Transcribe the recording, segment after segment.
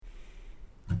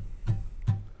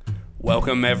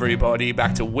Welcome everybody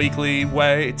back to Weekly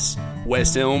Weights. We're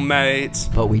still mates.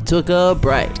 But we took a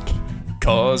break.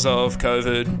 Cause of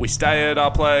COVID, we stay at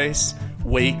our place.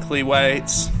 Weekly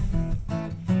Weights.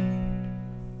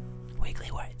 Weekly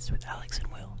Weights with Alex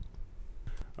and Will.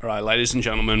 Alright, ladies and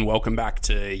gentlemen, welcome back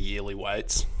to Yearly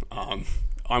Weights. I'm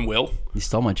Will. You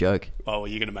stole my joke. Oh,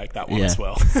 you're going to make that one Yeah. as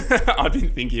well. I've been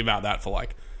thinking about that for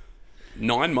like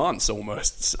 9 months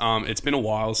almost. It's been a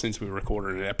while since we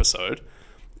recorded an episode.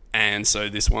 And so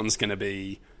this one's going to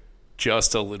be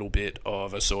just a little bit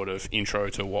of a sort of intro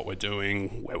to what we're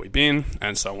doing, where we've been,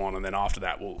 and so on. And then after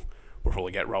that, we'll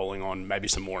probably get rolling on maybe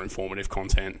some more informative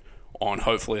content on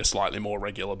hopefully a slightly more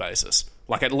regular basis,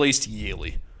 like at least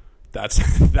yearly.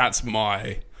 That's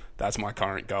my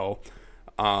current goal.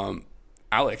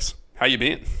 Alex, how you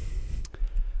been?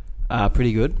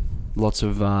 Pretty good. Lots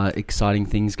of exciting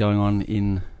things going on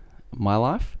in my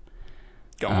life.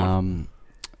 Go on.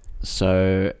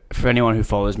 So for anyone who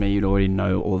follows me, you'd already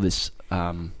know all this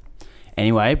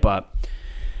anyway, but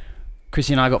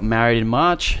Chrissy and I got married in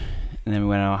March, and then we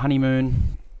went on our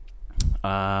honeymoon.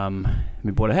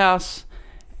 We bought a house,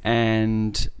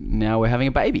 and now we're having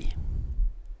a baby.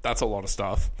 That's a lot of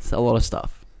stuff. It's a lot of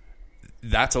stuff.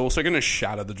 That's also going to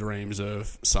shatter the dreams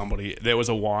of somebody. There was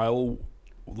a while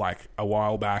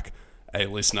back, a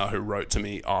listener who wrote to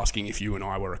me asking if you and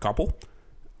I were a couple.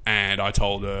 And I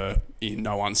told her in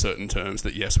no uncertain terms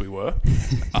that yes, we were.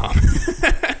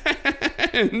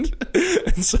 And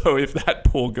so if that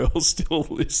poor girl still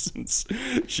listens,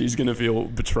 she's going to feel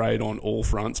betrayed on all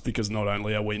fronts, because not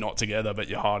only are we not together, but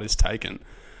your heart is taken.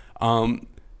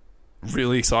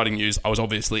 Really exciting news. I was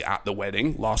obviously at the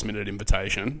wedding, last minute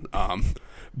invitation.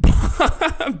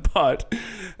 But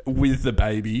with the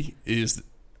baby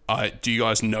do you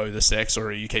guys know the sex, or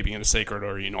are you keeping it a secret,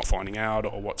 or are you not finding out,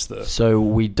 or what's the... So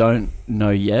we don't know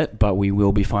yet, but we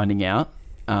will be finding out.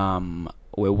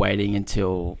 We're waiting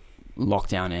until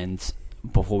lockdown ends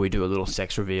before we do a little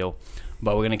sex reveal,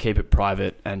 but we're going to keep it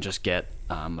private and just get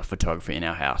a photographer in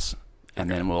our house, and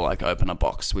then we'll open a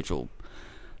box which will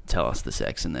tell us the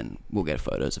sex, and then we'll get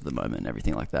photos of the moment and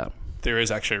everything like that. There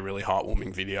is actually a really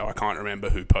heartwarming video. I can't remember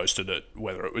who posted it,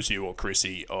 whether it was you or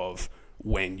Chrissy, of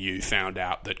when you found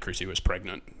out that Chrissy was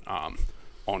pregnant on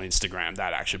Instagram.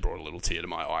 That actually brought a little tear to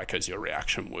my eye, because your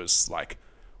reaction was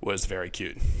very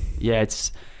cute. Yeah,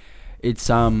 it's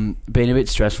been a bit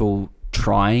stressful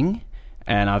trying,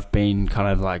 and I've been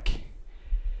kind of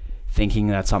thinking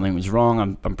that something was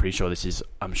wrong. I'm pretty sure this is,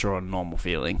 I'm sure, a normal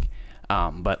feeling.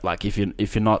 But if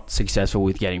you're not successful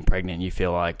with getting pregnant, you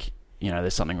feel like,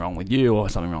 there's something wrong with you, or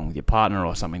something wrong with your partner,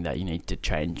 or something that you need to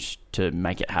change to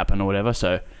make it happen or whatever.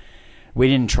 So we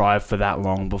didn't try for that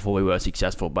long before we were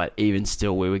successful, but even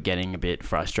still we were getting a bit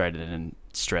frustrated and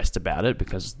stressed about it,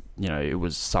 because, it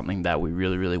was something that we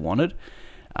really, really wanted.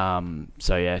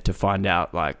 So yeah, to find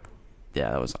out,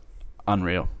 that was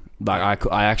unreal. I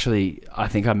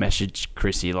think I messaged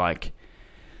Chrissy,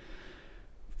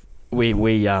 we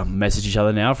message each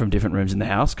other now from different rooms in the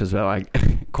house, because we're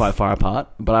quite far apart,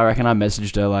 but I reckon I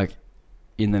messaged her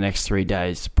in the next 3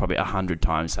 days probably 100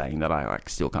 times, saying that I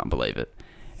still can't believe it.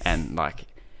 And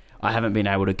I haven't been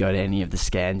able to go to any of the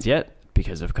scans yet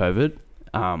because of COVID.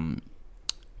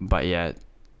 But yeah,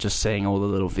 just seeing all the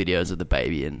little videos of the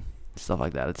baby and stuff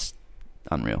like that, it's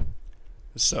unreal.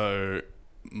 So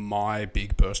my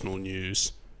big personal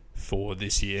news for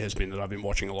this year has been that I've been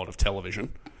watching a lot of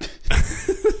television.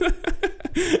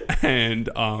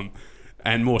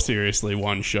 And more seriously,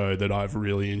 one show that I've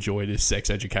really enjoyed is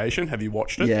Sex Education. Have you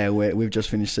watched it? Yeah, we've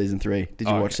just finished season 3. Did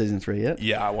you watch season 3 yet?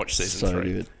 Yeah, I watched season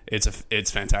 3. Good.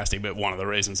 It's fantastic, but one of the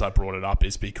reasons I brought it up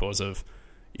is because of,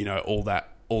 all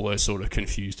those sort of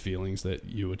confused feelings that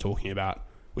you were talking about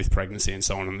with pregnancy and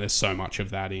so on, and there's so much of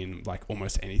that in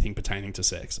almost anything pertaining to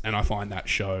sex. And I find that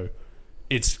show,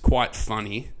 it's quite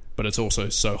funny, but it's also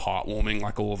so heartwarming.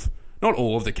 Not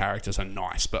all of the characters are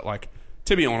nice, but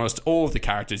to be honest, all of the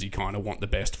characters you kind of want the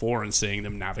best for, and seeing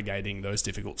them navigating those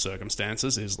difficult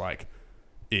circumstances is I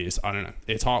don't know,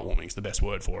 it's heartwarming is the best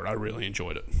word for it. I really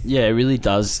enjoyed it. Yeah, it really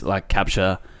does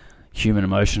capture human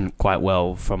emotion quite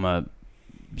well, from a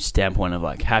standpoint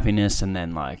of happiness, and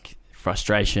then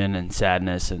frustration and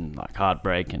sadness and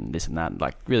heartbreak and this and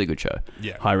that. Really good show.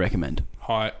 Yeah. Highly recommend.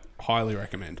 Highly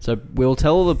recommend. So we'll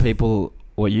tell all the people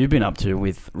what you've been up to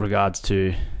with regards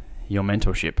to your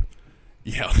mentorship.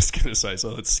 Yeah, I was going to say, so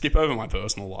let's skip over my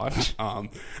personal life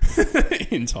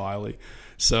entirely.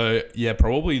 So, yeah,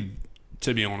 probably,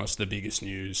 to be honest, the biggest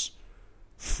news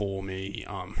for me,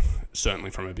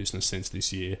 certainly from a business sense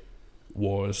this year,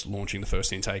 was launching the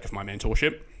first intake of my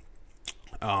mentorship.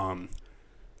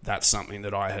 that's something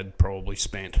that I had probably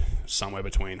spent somewhere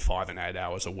between 5 and 8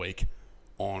 hours a week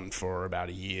on for about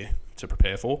a year to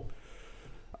prepare for.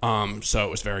 So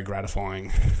it was very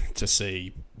gratifying to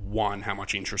see, one, how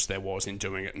much interest there was in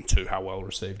doing it, and two, how well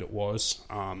received it was.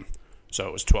 So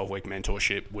it was 12-week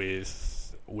mentorship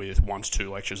with 1 to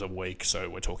 2 lectures a week. So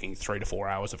we're talking 3 to 4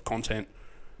 hours of content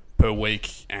per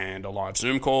week and a live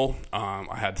Zoom call.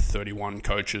 I had 31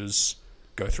 coaches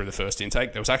go through the first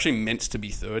intake. There was actually meant to be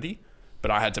 30, but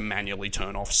I had to manually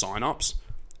turn off sign-ups.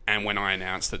 And when I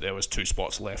announced that there was 2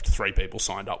 spots left, 3 people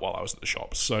signed up while I was at the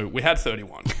shops. So we had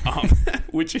 31,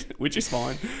 which is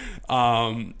fine.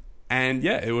 And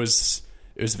yeah, it was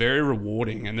very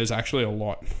rewarding. And there's actually a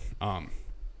lot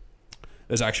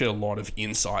of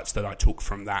insights that I took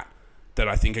from that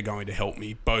I think are going to help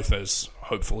me, both as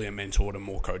hopefully a mentor to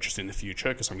more coaches in the future,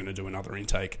 because I'm going to do another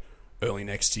intake early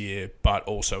next year, but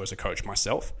also as a coach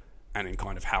myself, and in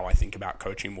kind of how I think about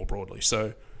coaching more broadly.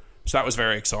 So that was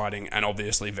very exciting, and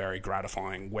obviously very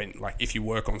gratifying when, like, if you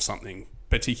work on something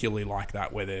particularly like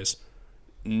that where there's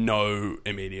no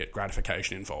immediate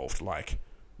gratification involved, like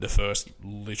the first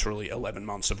literally 11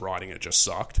 months of writing it just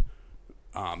sucked,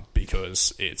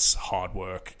 because it's hard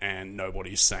work and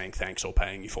nobody's saying thanks or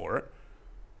paying you for it.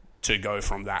 To go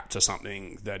from that to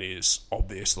something that is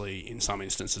obviously in some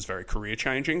instances very career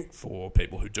changing for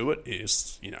people who do it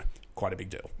is, quite a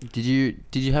big deal. Did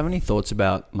you have any thoughts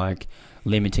about like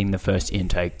limiting the first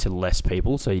intake to less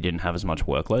people so you didn't have as much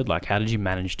workload? Like, how did you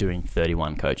manage doing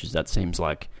 31 coaches? That seems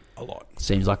like a lot.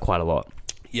 Seems like quite a lot.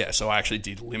 Yeah, so I actually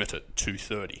did limit it to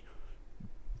 30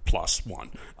 plus 1.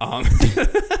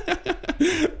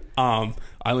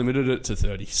 I limited it to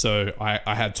 30. So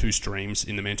I had 2 streams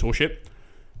in the mentorship.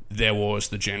 There was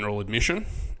the general admission,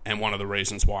 and one of the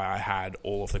reasons why I had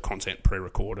all of the content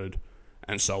pre-recorded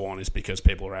and so on is because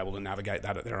people are able to navigate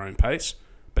that at their own pace.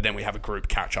 But then we have a group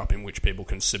catch-up in which people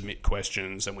can submit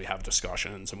questions, and we have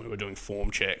discussions, and we were doing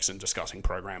form checks and discussing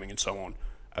programming and so on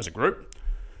as a group.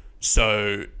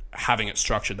 So having it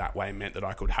structured that way meant that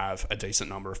I could have a decent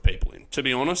number of people in. To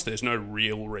be honest, there's no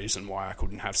real reason why I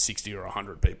couldn't have 60 or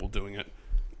 100 people doing it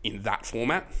in that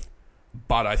format.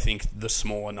 But I think the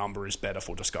smaller number is better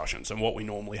for discussions. And what we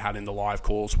normally had in the live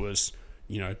calls was,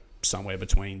 somewhere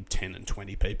between 10 and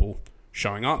 20 people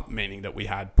showing up, meaning that we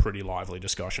had pretty lively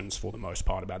discussions for the most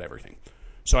part about everything.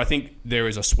 So I think there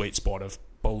is a sweet spot of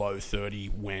below 30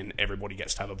 when everybody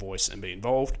gets to have a voice and be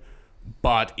involved.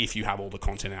 But if you have all the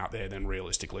content out there, then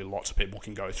realistically lots of people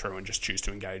can go through and just choose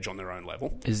to engage on their own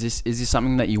level. Is this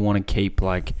something that you want to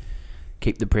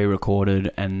keep the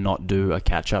pre-recorded and not do a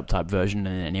catch-up type version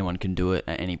and anyone can do it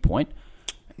at any point?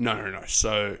 No.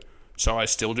 So I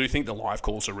still do think the live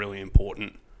calls are really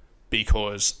important,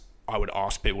 because I would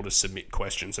ask people to submit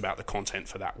questions about the content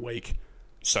for that week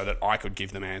so that I could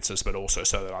give them answers, but also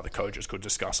so that other coaches could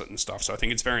discuss it and stuff. So I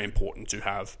think it's very important to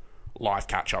have live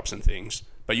catch-ups and things,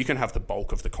 but you can have the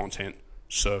bulk of the content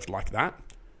served like that.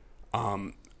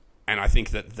 And I think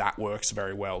that works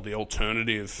very well. The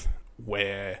alternative,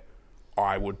 where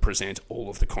I would present all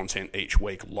of the content each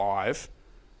week live,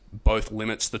 both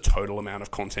limits the total amount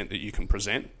of content that you can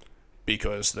present,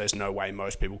 because there's no way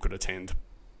most people could attend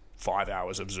 5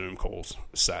 hours of Zoom calls,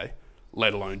 say,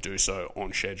 let alone do so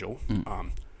on schedule.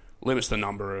 Limits the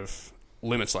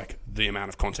amount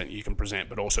of content you can present,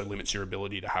 but also limits your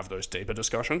ability to have those deeper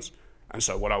discussions. And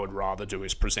so what I would rather do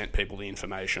is present people the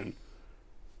information,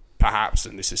 perhaps,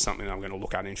 and this is something I'm going to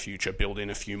look at in future, build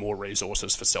in a few more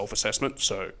resources for self-assessment,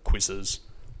 so quizzes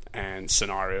and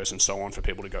scenarios and so on for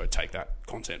people to go take that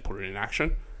content, put it in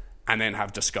action, and then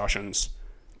have discussions.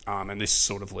 And this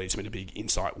sort of leads me to big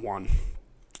insight 1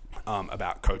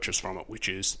 about coaches from it, which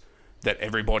is that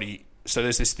everybody... So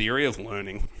there's this theory of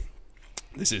learning.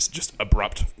 This is just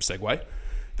abrupt segue.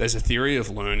 There's a theory of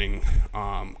learning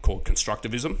called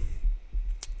constructivism,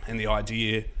 and the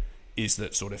idea is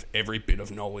that sort of every bit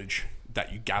of knowledge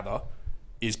that you gather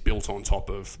is built on top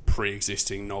of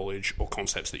pre-existing knowledge or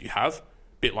concepts that you have, a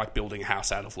bit like building a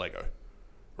house out of Lego,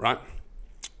 right?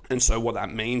 And so what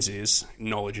that means is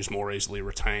knowledge is more easily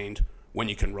retained when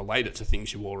you can relate it to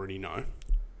things you already know,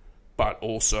 but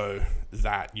also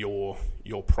that your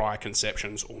prior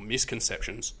conceptions or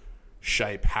misconceptions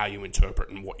shape how you interpret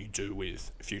and what you do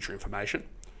with future information.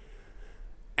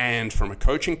 And from a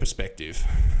coaching perspective,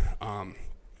 I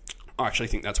actually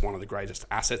think that's one of the greatest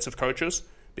assets of coaches,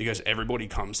 because everybody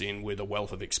comes in with a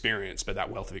wealth of experience, but that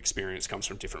wealth of experience comes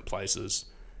from different places.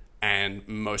 And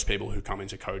most people who come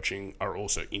into coaching are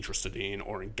also interested in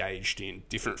or engaged in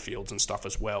different fields and stuff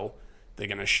as well.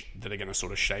 That are going to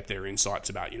sort of shape their insights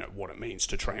about, what it means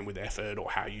to train with effort,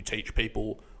 or how you teach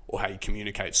people, or how you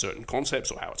communicate certain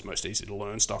concepts, or how it's most easy to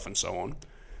learn stuff and so on.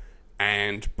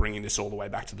 And bringing this all the way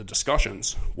back to the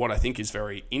discussions, what I think is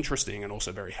very interesting and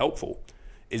also very helpful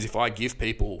is if I give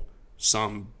people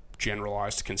some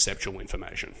generalized conceptual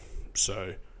information.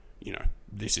 So,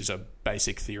 this is a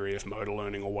basic theory of motor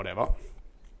learning or whatever.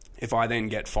 If I then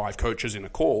get 5 coaches in a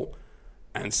call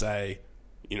and say,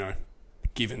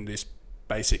 given this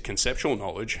basic conceptual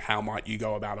knowledge, how might you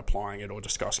go about applying it or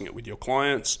discussing it with your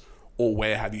clients, or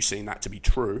where have you seen that to be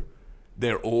true?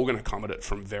 They're all going to come at it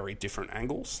from very different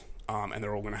angles, and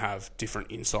they're all going to have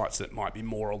different insights that might be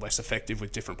more or less effective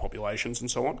with different populations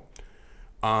and so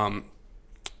on.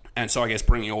 And so I guess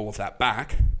bringing all of that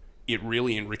back, it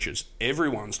really enriches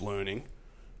everyone's learning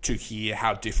to hear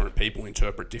how different people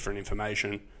interpret different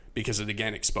information, because it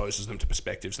again exposes them to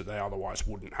perspectives that they otherwise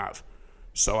wouldn't have.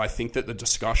 So I think that the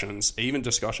discussions, even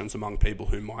discussions among people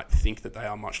who might think that they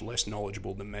are much less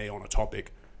knowledgeable than me on a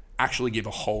topic, actually give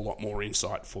a whole lot more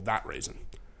insight for that reason.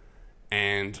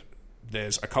 And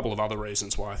there's a couple of other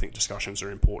reasons why I think discussions are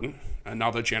important.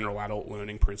 Another general adult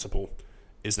learning principle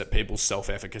is that people's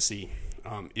self-efficacy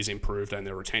is improved and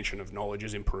their retention of knowledge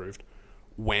is improved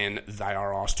when they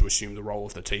are asked to assume the role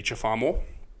of the teacher far more,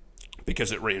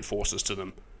 because it reinforces to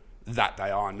them that they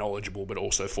are knowledgeable, but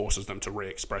also forces them to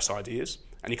re-express ideas.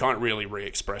 And you can't really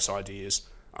re-express ideas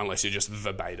unless you're just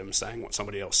verbatim saying what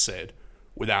somebody else said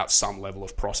without some level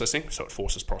of processing. So it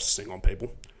forces processing on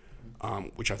people,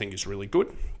 which I think is really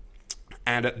good.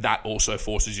 And that also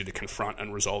forces you to confront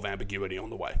and resolve ambiguity on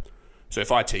the way. So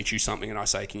if I teach you something and I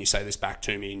say, can you say this back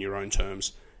to me in your own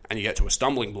terms, and you get to a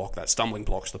stumbling block, that stumbling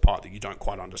block's the part that you don't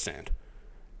quite understand.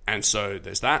 And so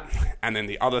there's that. And then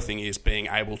the other thing is being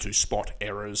able to spot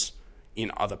errors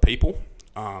in other people,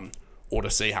 or to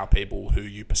see how people who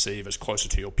you perceive as closer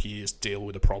to your peers deal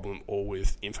with a problem or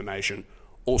with information,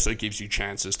 also gives you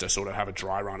chances to sort of have a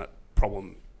dry run at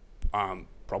problem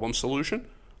solution.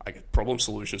 Problem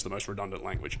solution is the most redundant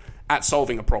language. At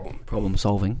solving a problem. Problem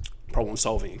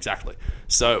solving, exactly.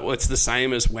 So it's the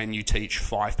same as when you teach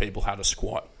 5 people how to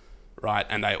squat, right?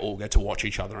 And they all get to watch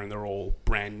each other and they're all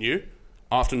brand new.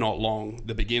 After not long,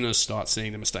 the beginners start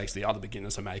seeing the mistakes the other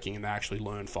beginners are making, and they actually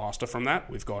learn faster from that.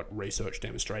 We've got research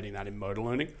demonstrating that in motor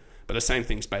learning. But the same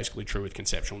thing's basically true with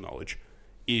conceptual knowledge,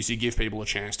 is you give people a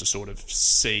chance to sort of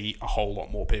see a whole lot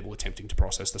more people attempting to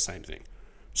process the same thing.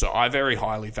 So I very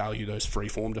highly value those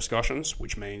free-form discussions,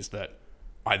 which means that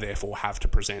I therefore have to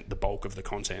present the bulk of the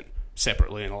content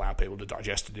separately and allow people to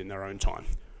digest it in their own time.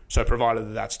 So provided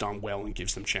that that's done well and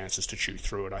gives them chances to chew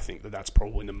through it, I think that that's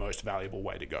probably the most valuable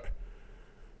way to go.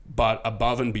 But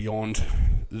above and beyond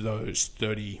those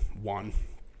 31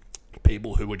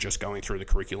 people who were just going through the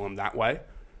curriculum that way,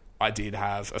 I did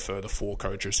have a further 4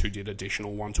 coaches who did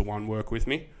additional one-to-one work with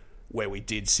me, where we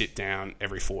did sit down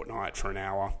every fortnight for an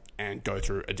hour and go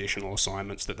through additional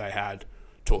assignments that they had,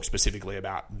 talk specifically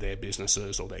about their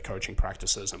businesses or their coaching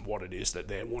practices and what it is that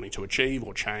they're wanting to achieve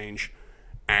or change.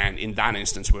 And in that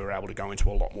instance, we were able to go into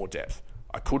a lot more depth.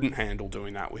 I couldn't handle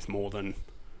doing that with more than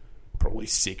probably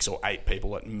 6 or 8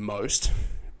 people at most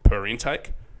per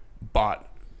intake. But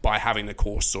by having the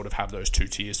course sort of have those 2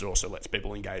 tiers, it also lets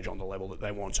people engage on the level that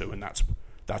they want to. And that's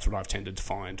what I've tended to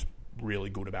find really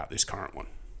good about this current one.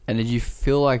 And did you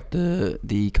feel like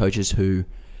the coaches who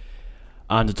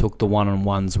undertook the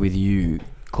one-on-ones with you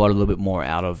got a little bit more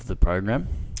out of the program?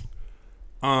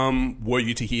 Were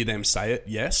you to hear them say it?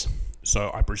 Yes.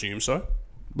 So I presume so.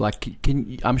 Like,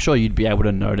 I'm sure you'd be able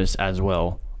to notice as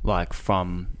well, like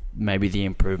from maybe the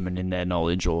improvement in their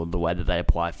knowledge or the way that they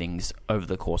apply things over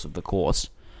the course of the course.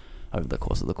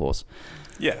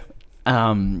 Yeah.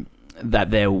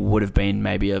 That there would have been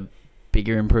maybe a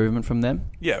bigger improvement from them.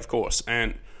 Yeah, of course.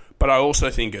 But I also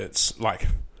think it's like,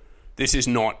 this is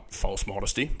not false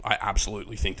modesty. I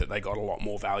absolutely think that they got a lot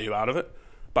more value out of it.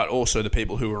 But also the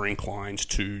people who are inclined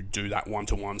to do that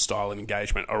one-to-one style of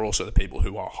engagement are also the people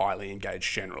who are highly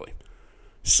engaged generally.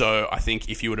 So I think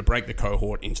if you were to break the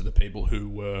cohort into the people who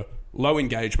were low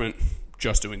engagement,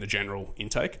 just doing the general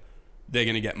intake, they're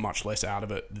going to get much less out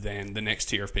of it than the next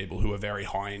tier of people who are very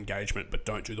high engagement but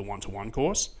don't do the one-to-one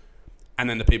course. And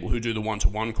then the people who do the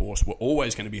one-to-one course were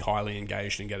always going to be highly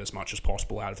engaged and get as much as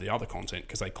possible out of the other content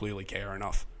because they clearly care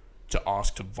enough to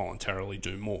ask to voluntarily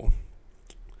do more.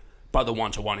 But the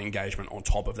one-to-one engagement on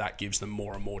top of that gives them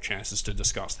more and more chances to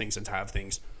discuss things and to have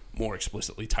things more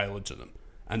explicitly tailored to them.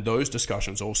 And those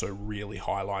discussions also really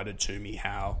highlighted to me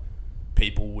how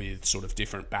people with sort of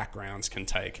different backgrounds can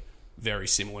take very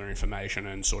similar information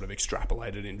and sort of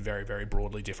extrapolate it in very, very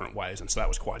broadly different ways. And so that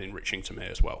was quite enriching to me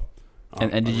as well.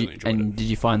 Did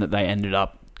you find that they ended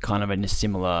up kind of in a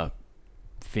similar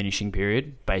finishing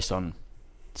period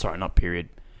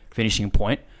finishing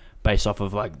point based off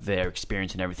of like their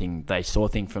experience and everything? They saw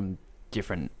things from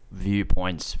different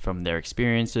viewpoints from their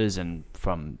experiences and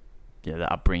from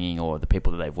the upbringing or the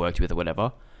people that they've worked with or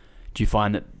whatever, do you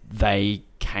find that they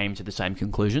came to the same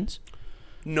conclusions?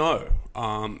 No,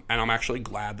 and I'm actually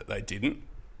glad that they didn't,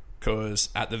 because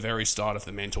at the very start of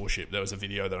the mentorship, there was a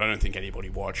video that I don't think anybody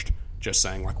watched, just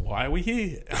saying like, why are we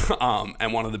here?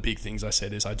 And one of the big things I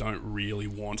said is I don't really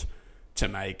want to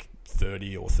make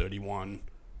 30 or 31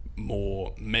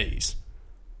 more me's.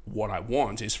 What I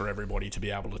want is for everybody to be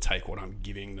able to take what I'm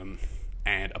giving them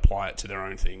and apply it to their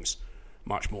own things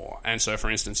much more. And so,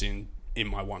 for instance, in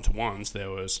my one-to-ones, there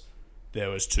was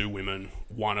 2 women,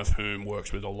 one of whom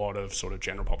works with a lot of sort of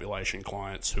general population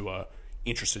clients who are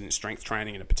interested in strength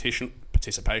training in a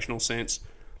participational sense,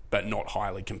 but not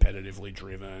highly competitively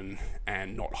driven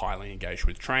and not highly engaged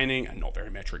with training and not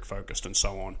very metric focused and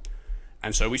so on.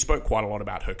 And so we spoke quite a lot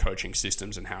about her coaching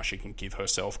systems and how she can give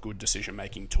herself good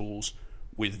decision-making tools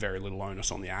with very little onus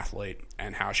on the athlete,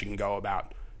 and how she can go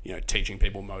about, teaching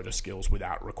people motor skills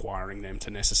without requiring them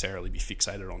to necessarily be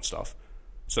fixated on stuff.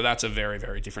 So that's a very,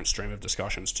 very different stream of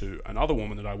discussions to another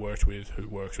woman that I worked with who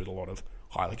works with a lot of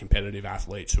highly competitive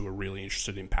athletes who are really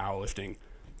interested in powerlifting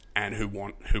and who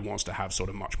wants to have sort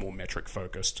of much more metric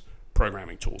focused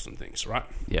programming tools and things, right?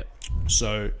 Yep.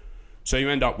 So you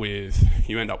end up with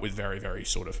very, very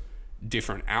sort of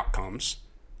different outcomes,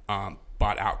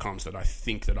 but outcomes that I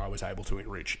think that I was able to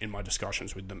enrich in my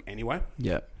discussions with them anyway.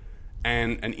 Yeah.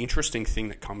 And an interesting thing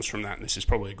that comes from that, and this is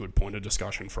probably a good point of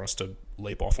discussion for us to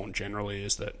leap off on generally,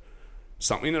 is that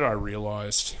something that I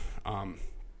realised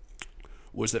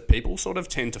was that people sort of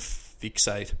tend to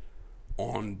fixate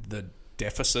on the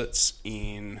deficits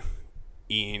in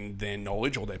their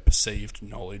knowledge or their perceived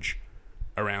knowledge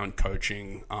around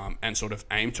coaching, and sort of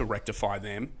aim to rectify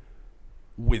them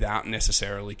without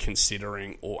necessarily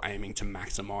considering or aiming to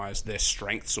maximize their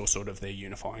strengths or sort of their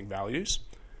unifying values.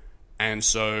 And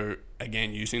so,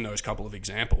 again, using those couple of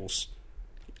examples,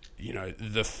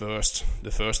 the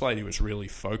first lady was really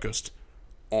focused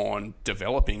on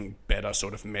developing better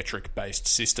sort of metric-based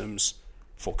systems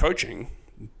for coaching,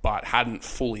 but hadn't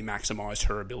fully maximized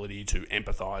her ability to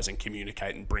empathize and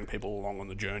communicate and bring people along on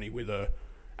the journey with her,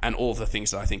 and all of the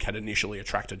things that I think had initially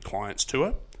attracted clients to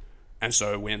her. And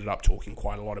so we ended up talking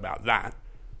quite a lot about that,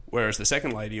 whereas the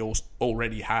second lady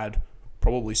already had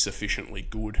probably sufficiently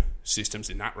good systems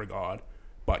in that regard,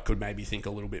 but could maybe think a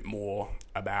little bit more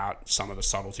about some of the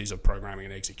subtleties of programming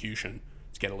and execution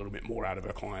to get a little bit more out of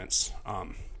her clients,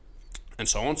 and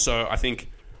so on. So I think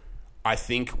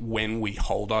when we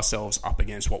hold ourselves up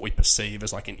against what we perceive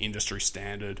as like an industry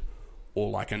standard or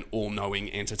like an all-knowing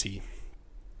entity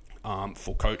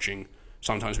for coaching,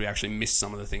 sometimes we actually miss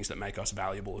some of the things that make us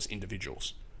valuable as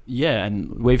individuals. Yeah,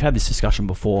 and we've had this discussion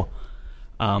before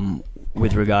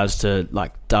with regards to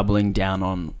like doubling down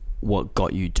on what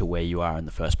got you to where you are in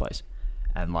the first place.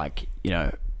 And like,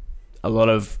 a lot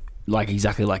of, like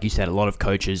exactly like you said, a lot of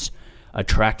coaches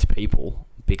attract people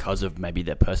because of maybe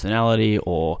their personality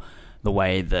or the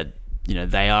way that,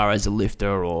 they are as a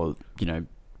lifter, or,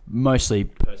 mostly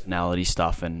personality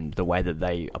stuff and the way that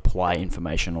they apply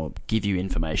information or give you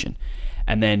information.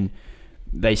 And then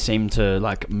they seem to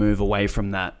like move away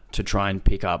from that to try and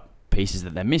pick up pieces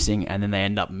that they're missing, and then they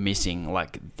end up missing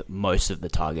like most of the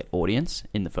target audience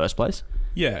in the first place.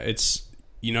 Yeah, it's,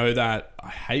 that I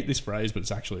hate this phrase, but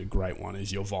it's actually a great one,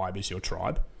 is your vibe is your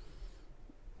tribe.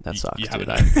 That sucks. You haven't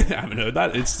heard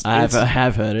that? I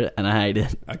have heard it, and I hate it,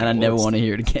 okay, and I never want to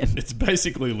hear it again. It's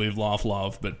basically live, laugh,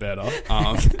 love, but better.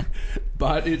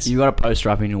 But it's, you got a poster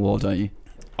up in your wall, don't you?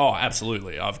 Oh,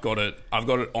 absolutely. I've got it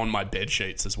on my bed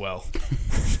sheets as well.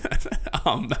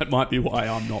 That might be why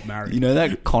I'm not married. You know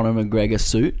that Conor McGregor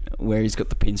suit where he's got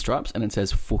the pinstripes and it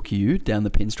says "fuck you" down the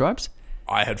pinstripes?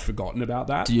 I had forgotten about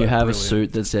that. Do you have a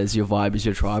suit that says "your vibe is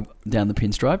your tribe" down the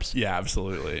pinstripes? Yeah,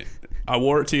 absolutely. I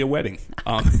wore it to your wedding.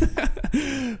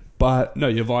 But no,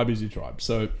 your vibe is your tribe.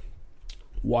 So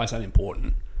why is that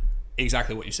important?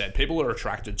 Exactly what you said. People are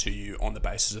attracted to you on the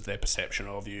basis of their perception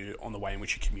of you, on the way in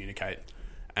which you communicate,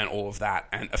 and all of that.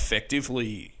 And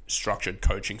effectively structured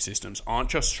coaching systems aren't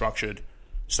just structured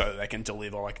so that they can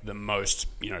deliver like the most,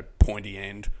 pointy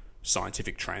end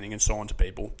scientific training and so on to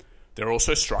people. They're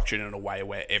also structured in a way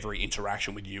where every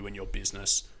interaction with you and your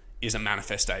business is a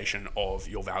manifestation of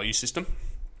your value system.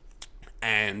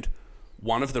 And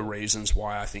one of the reasons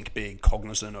why I think being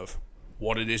cognizant of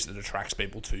what it is that attracts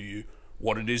people to you,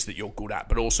 what it is that you're good at,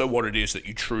 but also what it is that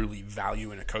you truly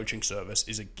value in a coaching service,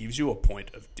 is it gives you a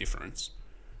point of difference.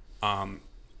 And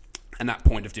that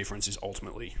point of difference is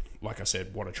ultimately, like I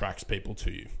said, what attracts people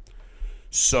to you.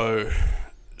 So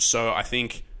I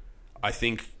think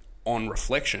on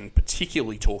reflection,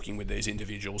 particularly talking with these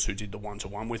individuals who did the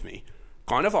one-to-one with me,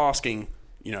 kind of asking,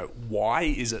 you know, why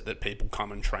is it that people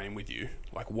come and train with you?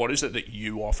 Like, what is it that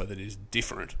you offer that is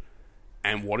different?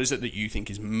 And what is it that you think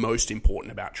is most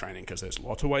important about training? Because there's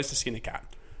lots of ways to skin a cat.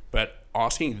 But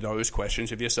asking those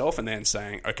questions of yourself and then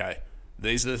saying, okay,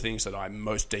 these are the things that I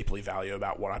most deeply value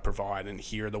about what I provide, and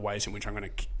here are the ways in which I'm going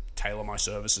to tailor my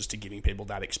services to giving people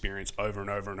that experience over and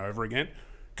over and over again,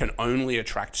 can only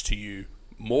attract to you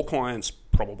more clients,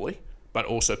 probably, but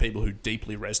also people who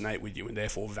deeply resonate with you and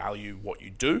therefore value what you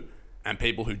do. And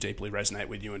people who deeply resonate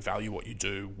with you and value what you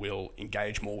do will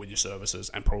engage more with your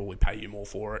services and probably pay you more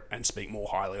for it and speak more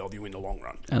highly of you in the long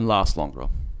run. And last longer.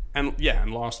 And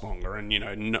last longer. And, you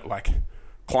know, like,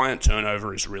 client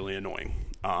turnover is really annoying.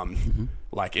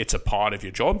 Like, it's a part of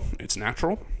your job. It's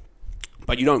natural.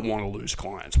 But you don't want to lose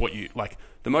clients.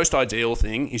 The most ideal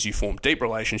thing is you form deep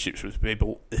relationships with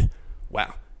people.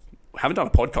 Wow. I haven't done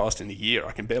a podcast in a year.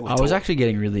 I can barely talk. I was actually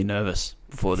getting really nervous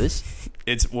before this.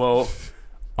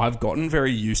 I've gotten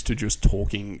very used to just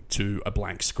talking to a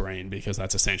blank screen because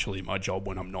that's essentially my job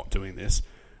when I'm not doing this.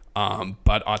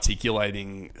 But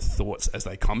articulating thoughts as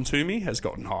they come to me has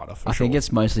gotten harder, for sure. I think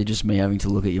it's mostly just me having to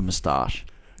look at your moustache.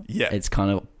 Yeah. It's kind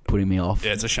of putting me off.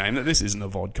 Yeah, it's a shame that this isn't a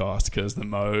vodcast because the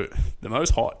Mo's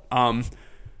hot.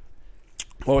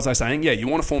 What was I saying? Yeah, you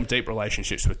want to form deep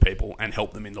relationships with people and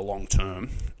help them in the long term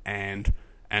and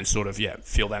sort of,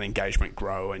 feel that engagement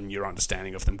grow and your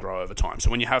understanding of them grow over time. So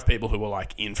when you have people who are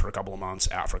like in for a couple of months,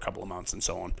 out for a couple of months and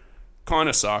so on, kind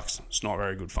of sucks. It's not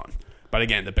very good fun. But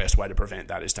again, the best way to prevent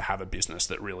that is to have a business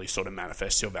that really sort of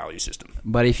manifests your value system.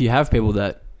 But if you have people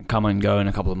that come and go in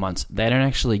a couple of months, they don't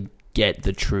actually get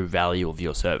the true value of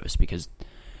your service, because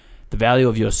the value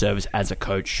of your service as a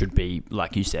coach should be,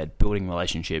 like you said, building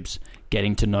relationships,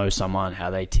 getting to know someone, how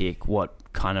they tick, what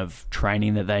kind of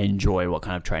training that they enjoy, what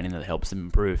kind of training that helps them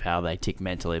improve, how they tick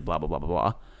mentally, blah, blah, blah, blah,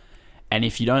 blah. And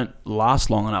if you don't last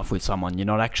long enough with someone, you're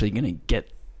not actually going to get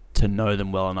to know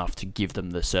them well enough to give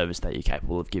them the service that you're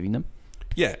capable of giving them.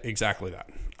 Yeah, exactly that.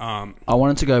 I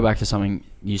wanted to go back to something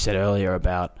you said earlier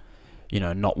about,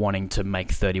 not wanting to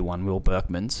make 31 Will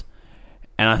Berkmans.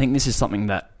 And I think this is something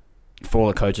that, for all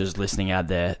the coaches listening out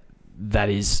there, that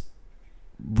is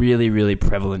really, really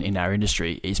prevalent in our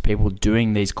industry, is people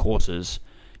doing these courses,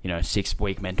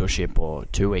 6-week mentorship or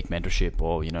 2-week mentorship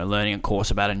or, learning a course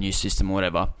about a new system or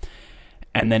whatever,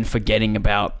 and then forgetting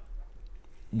about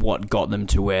what got them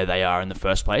to where they are in the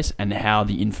first place and how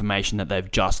the information that they've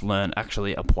just learned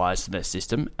actually applies to their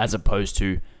system, as opposed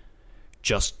to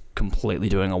just completely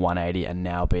doing a 180 and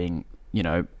now being,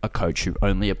 a coach who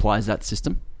only applies that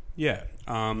system. Yeah.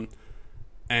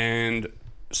 And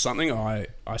something I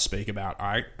speak about,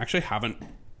 I actually haven't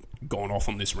gone off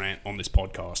on this rant on this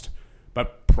podcast,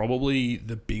 but probably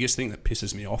the biggest thing that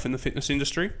pisses me off in the fitness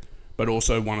industry, but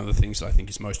also one of the things that I think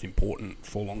is most important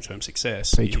for long-term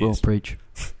success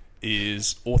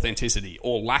is authenticity,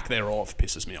 or lack thereof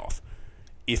pisses me off.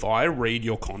 If I read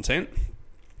your content,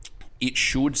 it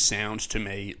should sound to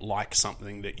me like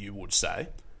something that you would say,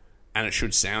 and it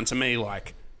should sound to me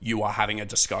like you are having a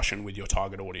discussion with your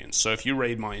target audience. So if you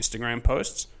read my Instagram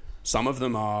posts, some of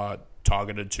them are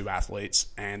targeted to athletes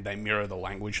and they mirror the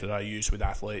language that I use with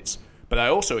athletes, but I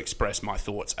also express my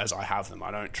thoughts as I have them.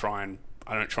 I don't try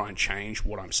and change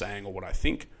what I'm saying or what I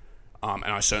think, and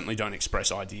I certainly don't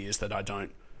express ideas that I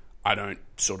don't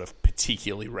sort of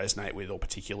particularly resonate with or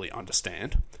particularly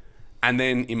understand. And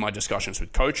then in my discussions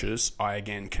with coaches, I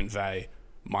again convey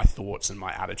my thoughts and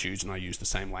my attitudes, and I use the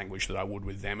same language that I would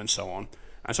with them and so on.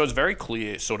 And so it's very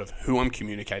clear sort of who I'm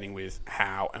communicating with,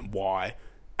 how and why,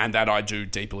 and that I do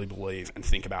deeply believe and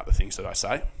think about the things that I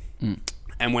say.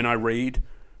 And when I read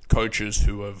coaches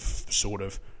who have sort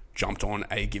of jumped on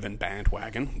a given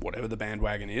bandwagon, whatever the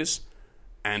bandwagon is,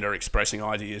 and are expressing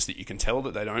ideas that you can tell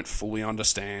that they don't fully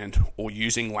understand, or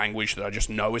using language that I just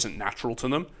know isn't natural to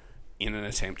them in an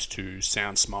attempt to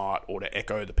sound smart or to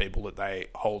echo the people that they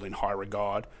hold in high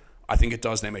regard, I think it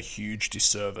does them a huge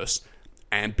disservice.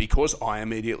 And because I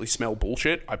immediately smell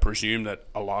bullshit, I presume that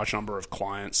a large number of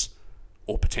clients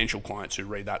or potential clients who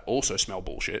read that also smell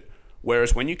bullshit.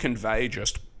 Whereas when you convey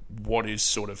just what is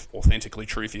sort of authentically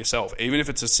true for yourself, even if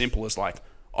it's as simple as like,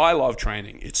 I love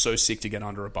training, it's so sick to get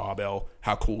under a barbell,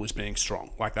 how cool is being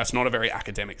strong? Like, that's not a very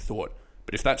academic thought.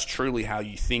 But if that's truly how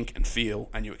you think and feel,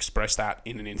 and you express that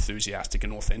in an enthusiastic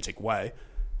and authentic way,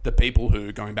 the people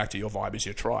who, going back to your vibe is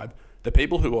your tribe, the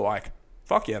people who are like,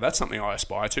 fuck yeah, that's something I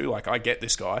aspire to, like, I get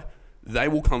this guy, they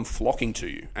will come flocking to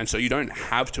you. And so you don't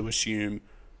have to assume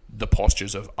the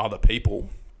postures of other people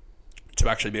to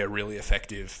actually be a really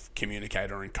effective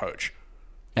communicator and coach.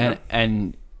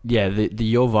 And yeah, the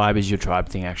your vibe is your tribe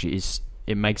thing actually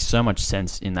it makes so much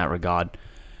sense in that regard.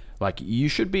 Like, you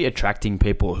should be attracting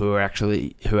people who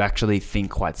actually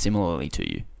think quite similarly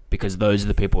to you, because those are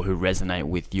the people who resonate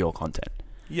with your content.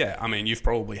 Yeah, I mean, you've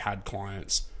probably had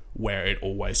clients where it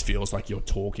always feels like you're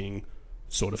talking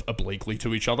sort of obliquely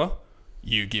to each other.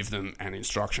 You give them an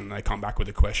instruction, they come back with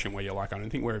a question where you're like, I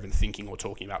don't think we're even thinking or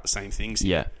talking about the same things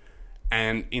here. Yeah.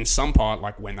 And in some part,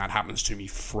 like when that happens to me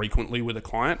frequently with a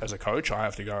client as a coach, I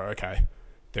have to go, okay,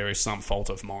 there is some fault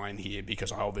of mine here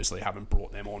because I obviously haven't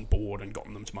brought them on board and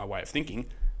gotten them to my way of thinking.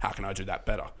 How can I do that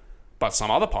better? But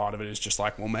some other part of it is just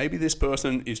like, well, maybe this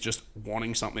person is just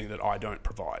wanting something that I don't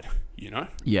provide, you know?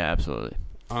 Yeah, absolutely.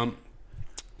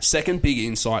 Second big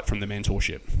insight from the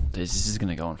mentorship. This is going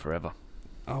to go on forever.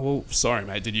 Oh, well, sorry,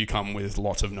 mate. Did you come with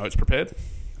lots of notes prepared?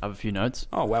 I have a few notes.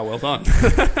 Oh, wow, well done.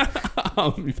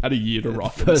 You've had a year to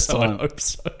write them, First so time. I hope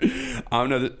so.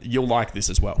 No, you'll like this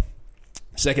as well.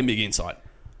 Second big insight.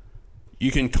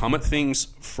 You can come at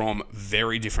things from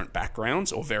very different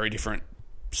backgrounds or very different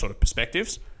sort of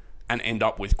perspectives and end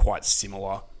up with quite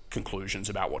similar conclusions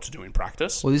about what to do in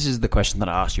practice. Well, this is the question that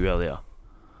I asked you earlier.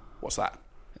 What's that?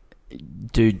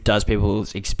 Does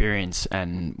people's experience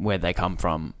and where they come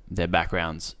from, their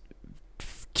backgrounds,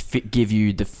 give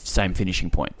you the same finishing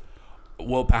point?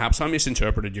 Well, perhaps I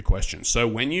misinterpreted your question. So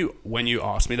when you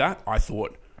asked me that, I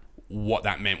thought what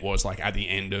that meant was like at the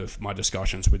end of my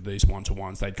discussions with these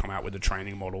one-to-ones, they'd come out with a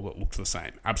training model that looked the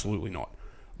same. Absolutely not.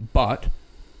 But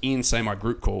in, say, my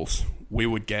group calls, we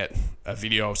would get a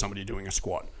video of somebody doing a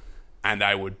squat and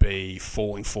they would be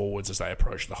falling forwards as they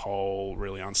approach the hole,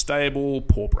 really unstable,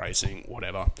 poor bracing,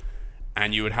 whatever.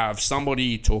 And you would have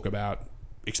somebody talk about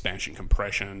expansion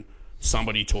compression,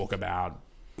 somebody talk about,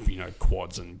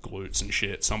 quads and glutes and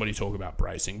shit, somebody talk about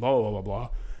bracing, blah, blah, blah, blah.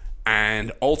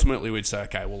 And ultimately we'd say,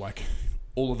 okay, well, like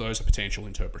all of those are potential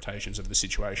interpretations of the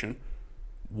situation.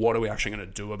 What are we actually going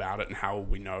to do about it and how will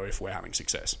we know if we're having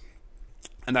success?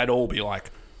 And they'd all be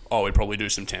like, oh, we'd probably do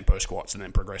some tempo squats and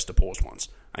then progress to paused ones.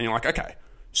 And you're like, okay,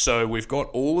 so we've got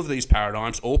all of these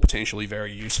paradigms, all potentially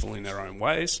very useful in their own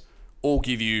ways, all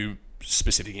give you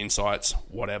specific insights,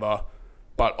 whatever.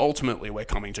 But ultimately we're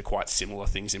coming to quite similar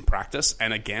things in practice.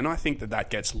 And again, I think that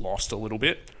gets lost a little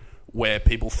bit, where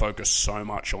people focus so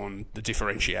much on the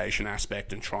differentiation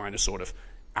aspect and trying to sort of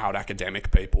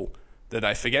out-academic people that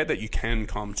they forget that you can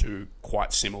come to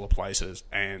quite similar places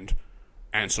and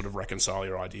sort of reconcile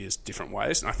your ideas different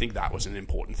ways. And I think that was an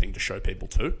important thing to show people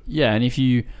too. Yeah, and if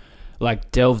you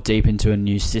delve deep into a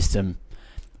new system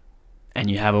and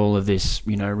you have all of this,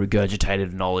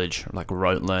 regurgitated knowledge, like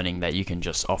rote learning that you can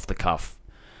just off the cuff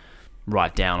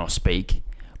write down or speak,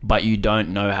 but you don't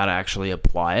know how to actually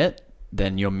apply it,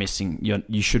 then you're missing.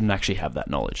 You shouldn't actually have that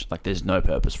knowledge. Like, there's no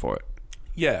purpose for it.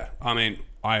 Yeah, I mean,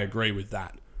 I agree with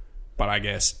that. But I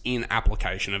guess in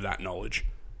application of that knowledge,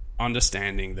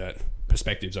 understanding that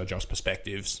perspectives are just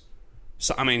perspectives.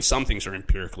 So, I mean, some things are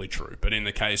empirically true, but in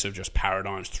the case of just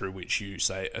paradigms through which you,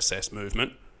 say, assess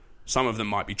movement, some of them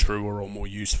might be truer or more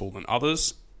useful than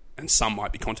others, and some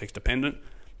might be context dependent.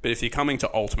 But if you're coming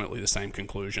to ultimately the same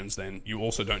conclusions, then you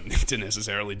also don't need to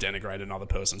necessarily denigrate another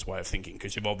person's way of thinking,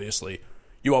 because you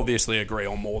obviously agree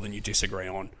on more than you disagree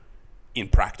on in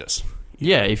practice.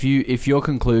 Yeah, if your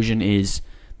conclusion is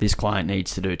this client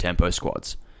needs to do tempo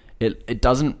squats, it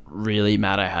doesn't really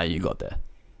matter how you got there.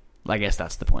 I guess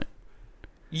that's the point.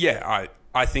 Yeah,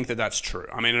 I think that's true.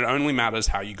 I mean, it only matters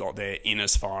how you got there in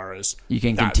as far as you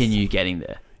can continue getting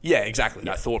there. Yeah, exactly.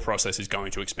 That thought process is going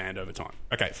to expand over time.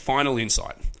 Okay, final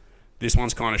insight. This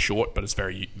one's kind of short, but it's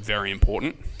very, very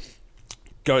important.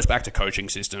 Goes back to coaching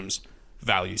systems,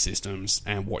 value systems,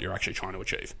 and what you're actually trying to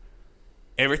achieve.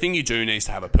 Everything you do needs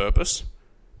to have a purpose,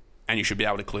 and you should be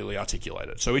able to clearly articulate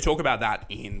it. So we talk about that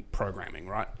in programming,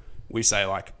 right? We say,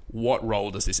 like, what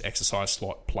role does this exercise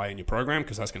slot play in your program?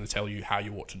 Because that's going to tell you how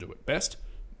you ought to do it best.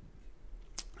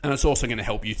 And it's also going to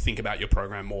help you think about your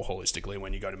program more holistically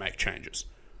when you go to make changes.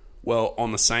 Well,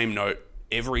 on the same note,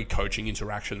 every coaching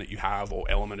interaction that you have or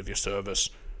element of your service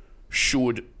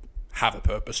should have a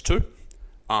purpose too.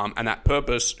 And that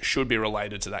purpose should be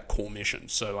related to that core mission.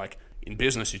 So like in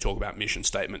business, you talk about mission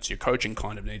statements. Your coaching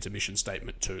kind of needs a mission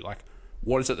statement too. Like,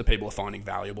 what is it that people are finding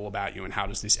valuable about you, and how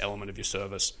does this element of your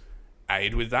service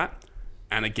aid with that?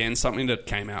 And again, something that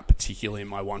came out particularly in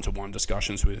my one-to-one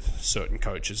discussions with certain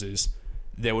coaches is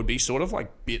there would be sort of like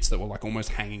bits that were like almost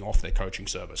hanging off their coaching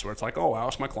service, where it's like, oh, I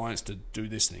asked my clients to do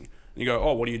this thing. And you go,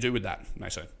 oh, what do you do with that? And they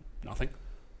say, nothing.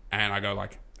 And I go,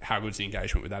 like, how good's the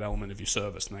engagement with that element of your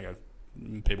service? And they go,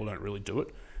 people don't really do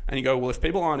it. And you go, well, if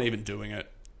people aren't even doing it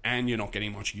and you're not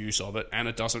getting much use of it, and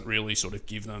it doesn't really sort of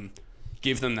give them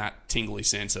that tingly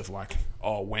sense of like,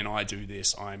 oh, when I do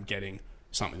this, I'm getting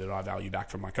something that I value back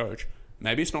from my coach,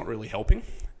 maybe it's not really helping.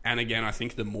 And again, I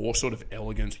think the more sort of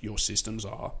elegant your systems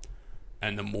are,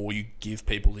 and the more you give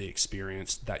people the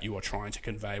experience that you are trying to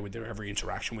convey with their every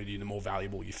interaction with you, the more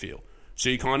valuable you feel. So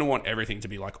you kind of want everything to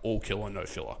be like all killer, no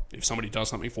filler. If somebody does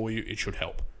something for you, it should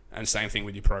help. And same thing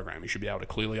with your program. You should be able to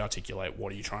clearly articulate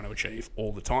what are you trying to achieve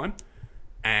all the time.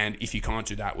 And if you can't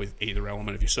do that with either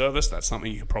element of your service, that's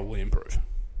something you could probably improve.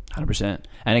 100%.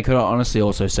 And it could honestly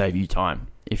also save you time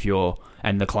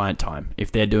and the client time.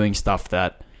 If they're doing stuff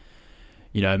that,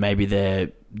 you know, maybe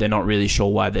they're not really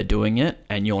sure why they're doing it,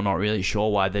 and you're not really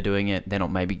sure why they're doing it, they're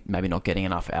not maybe not getting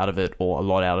enough out of it or a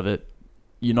lot out of it.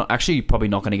 You're probably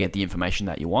not going to get the information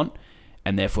that you want,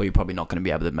 and therefore you're probably not going to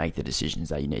be able to make the decisions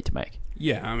that you need to make.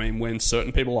 Yeah, I mean, when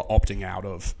certain people are opting out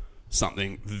of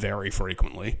something very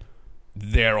frequently,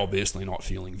 they're obviously not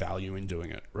feeling value in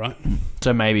doing it, right?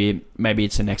 So maybe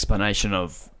it's an explanation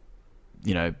of,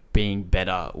 you know, being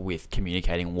better with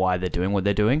communicating why they're doing what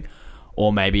they're doing,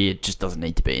 or maybe it just doesn't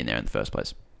need to be in there in the first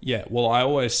place. Yeah, well, I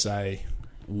always say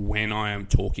when I am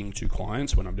talking to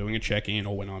clients, when I'm doing a check-in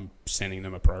or when I'm sending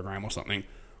them a program or something,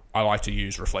 I like to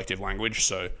use reflective language.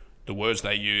 So the words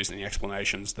they use and the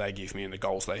explanations they give me and the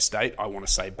goals they state, I want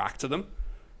to say back to them,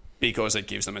 because it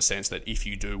gives them a sense that if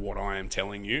you do what I am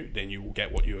telling you, then you will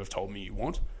get what you have told me you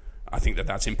want. I think that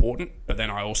that's important, but then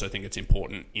I also think it's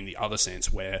important in the other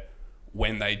sense where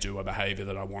when they do a behavior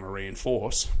that I want to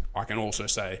reinforce, I can also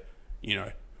say, you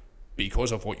know,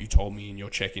 because of what you told me in your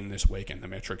check-in this week and the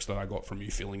metrics that I got from you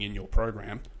filling in your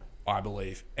program, I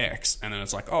believe X. And then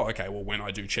it's like, oh, okay, well, when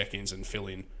I do check-ins and fill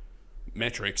in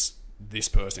metrics, this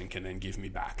person can then give me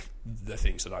back the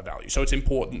things that I value. So it's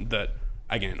important that,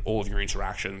 again, all of your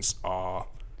interactions are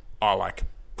like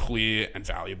clear and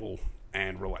valuable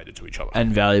and related to each other.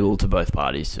 And valuable to both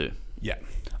parties too. Yeah.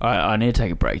 I need to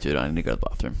take a break, dude. I need to go to the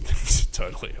bathroom.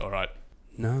 Totally. All right.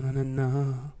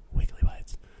 No. Weekly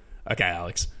weights. Okay,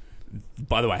 Alex.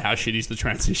 By the way, how shitty is the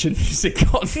transition music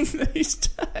gotten these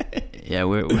days? Yeah,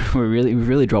 we've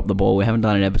really dropped the ball. We haven't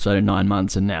done an episode in 9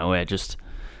 months, and now we're just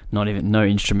no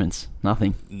instruments,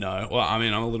 nothing. No. Well, I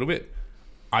mean,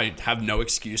 I have no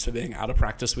excuse for being out of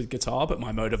practice with guitar, but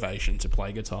my motivation to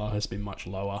play guitar has been much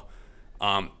lower.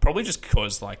 Probably just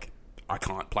because like I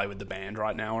can't play with the band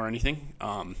right now or anything.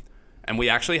 And we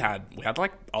actually had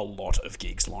like a lot of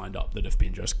gigs lined up that have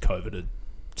been just coveted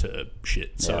to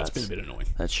shit. So it's been a bit annoying.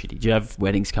 That's shitty. Do you have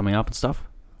weddings coming up and stuff?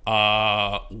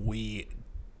 We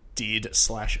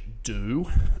do,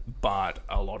 but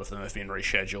a lot of them have been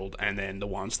rescheduled, and then the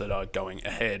ones that are going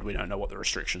ahead, we don't know what the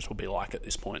restrictions will be like at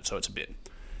this point, so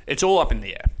it's all up in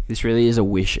the air. This really is a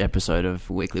wish episode of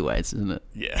Weekly Weights, isn't it?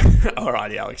 Yeah.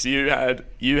 Alrighty, Alex. You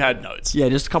had notes. Yeah,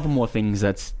 just a couple more things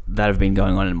that have been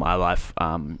going on in my life.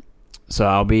 So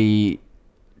I'll be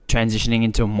transitioning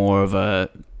into more of a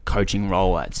coaching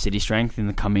role at City Strength in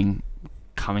the coming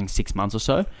 6 months or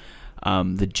so.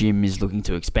 The gym is looking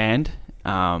to expand,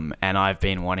 and I've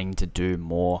been wanting to do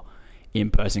more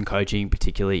in-person coaching,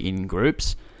 particularly in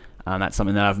groups. That's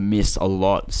something that I've missed a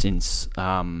lot since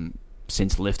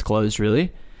Lift closed,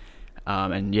 really.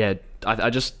 And yeah, I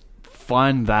just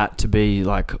find that to be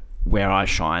like where I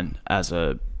shine as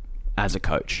a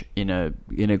coach in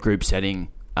a group setting.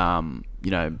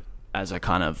 As a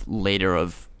kind of leader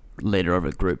of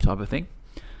a group type of thing.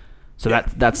 So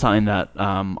that's something that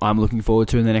I'm looking forward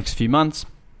to in the next few months.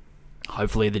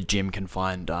 Hopefully the gym can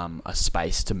find a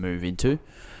space to move into.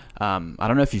 I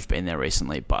don't know if you've been there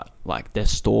recently, but like their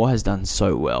store has done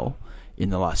so well in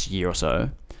the last year or so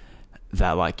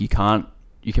that like you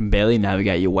can barely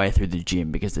navigate your way through the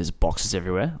gym because there's boxes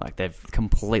everywhere. Like they've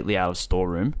completely out of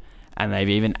storeroom, and they've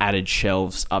even added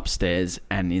shelves upstairs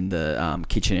and in the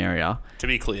kitchen area. To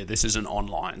be clear, this is an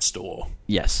online store.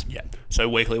 Yes. Yeah. So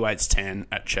Weekly Weights 10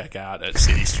 at checkout at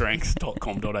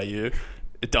citystrength.com.au.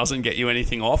 It doesn't get you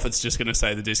anything off. It's just going to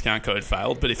say the discount code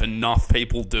failed. But if enough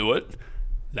people do it,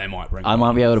 they might bring it I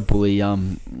might be able to bully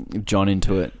John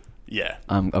into it. Yeah.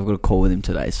 I've got a call with him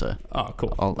today, so oh,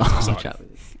 cool. I'll chat with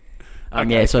him.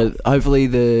 Okay. Yeah, so hopefully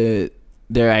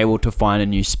they're able to find a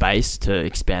new space to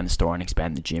expand the store and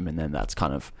expand the gym, and then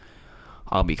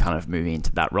I'll be kind of moving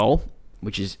into that role,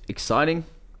 which is exciting.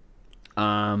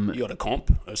 You got a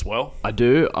comp as well? I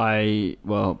do. PA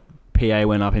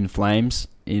went up in flames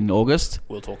in August.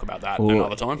 We'll talk about that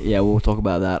another time. Yeah, we'll talk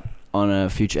about that on a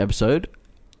future episode.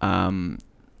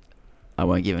 I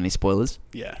won't give any spoilers.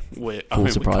 Yeah. Full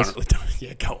surprise. We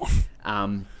yeah, go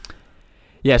on.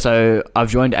 Yeah, so I've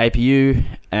joined APU,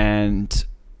 and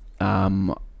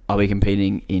I'll be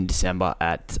competing in December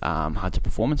at Hunter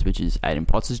Performance, which is Aiden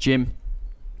Potts' gym.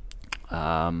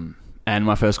 And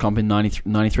my first comp in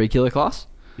 93 kilo class.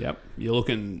 Yep. You're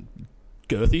looking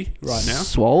girthy right now.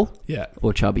 Swole? Yeah.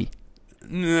 Or chubby?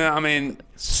 I mean,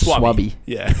 Swabby.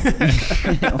 Yeah.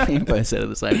 We both said it at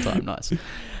the same time. Nice.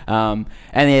 And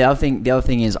the other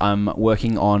thing is I'm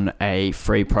working on a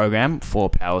free program for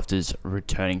powerlifters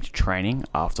returning to training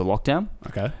after lockdown.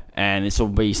 Okay. And this will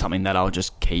be something that I'll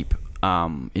just keep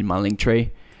in my link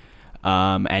tree.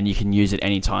 And you can use it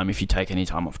anytime if you take any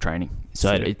time off training.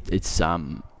 So it's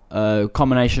a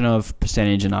combination of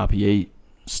percentage and RPE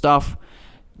stuff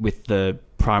with the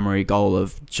primary goal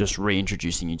of just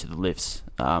reintroducing you to the lifts.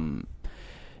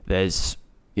 There's,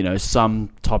 some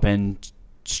top end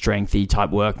strengthy type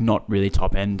work, not really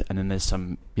top end, and then there's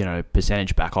some,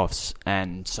 percentage back offs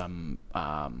and some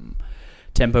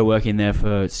tempo work in there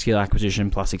for skill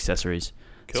acquisition plus accessories.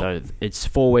 Cool. So it's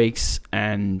 4 weeks,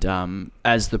 and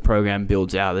as the program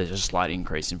builds out, there's a slight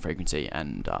increase in frequency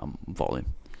and volume.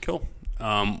 Cool.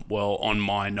 Well, on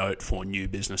my note for new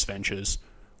business ventures,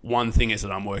 one thing is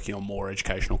that I'm working on more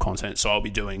educational content. So I'll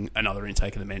be doing another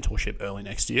intake of the mentorship early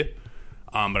next year.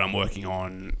 But I'm working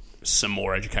on some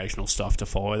more educational stuff to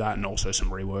follow that, and also some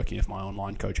reworking of my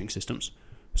online coaching systems.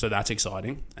 So that's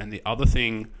exciting. And the other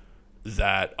thing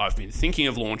that I've been thinking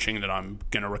of launching that I'm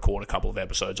going to record a couple of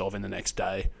episodes of in the next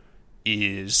day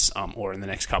is, or in the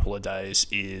next couple of days,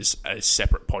 is a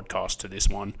separate podcast to this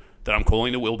one that I'm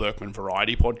calling the Will Berkman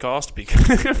Variety Podcast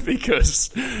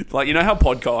because like, how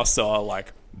podcasts are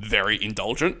like very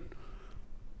indulgent.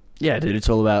 Yeah, dude, it's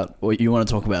all about what you want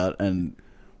to talk about. And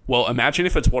well, imagine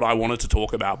if it's what I wanted to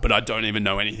talk about, but I don't even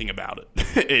know anything about it.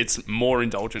 It's more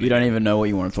indulgent. You don't even know what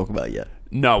you want to talk about yet.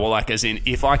 No, well, like as in,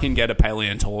 if I can get a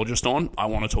paleontologist on, I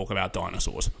want to talk about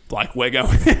dinosaurs. Like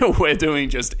we're doing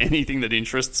just anything that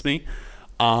interests me.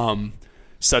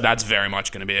 So that's very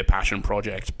much going to be a passion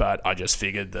project, but I just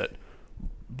figured that,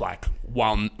 like,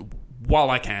 while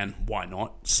I can, why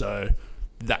not? So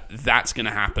that's going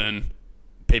to happen.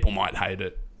 People might hate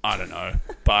it. I don't know,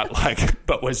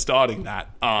 but we're starting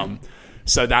that.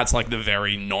 So that's like the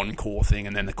very non-core thing,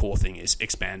 and then the core thing is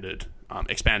expanded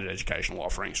educational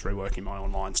offerings, reworking my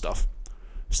online stuff.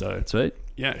 So sweet.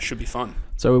 Yeah, it should be fun.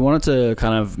 So we wanted to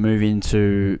kind of move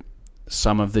into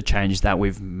some of the changes that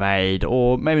we've made,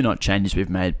 or maybe not changes we've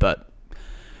made, but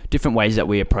different ways that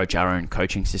we approach our own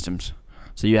coaching systems.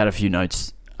 So you had a few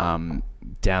notes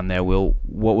down there, Will.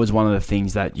 What was one of the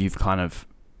things that you've kind of,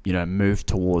 moved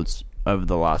towards over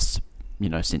the last,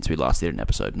 since we last did an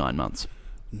episode, 9 months?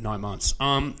 9 months.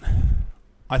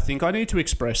 I think I need to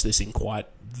express this in quite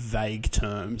vague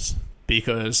terms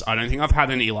because I don't think I've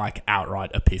had any like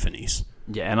outright epiphanies.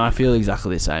 Yeah, and I feel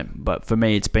exactly the same. But for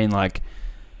me, it's been like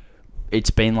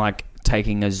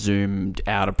taking a zoomed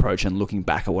out approach and looking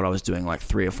back at what I was doing like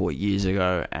 3 or 4 years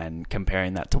ago and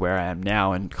comparing that to where I am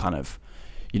now, and kind of,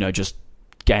 just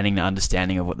gaining the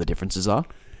understanding of what the differences are.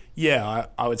 Yeah,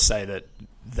 I would say that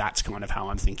that's kind of how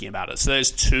I'm thinking about it. So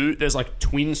there's like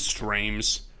twin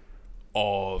streams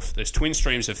of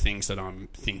things that I'm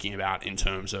thinking about in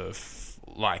terms of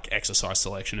like exercise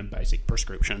selection and basic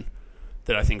prescription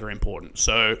that I think are important.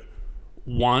 So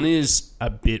one is a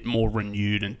bit more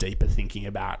renewed and deeper thinking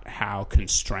about how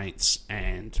constraints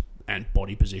and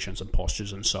body positions and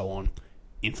postures and so on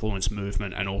influence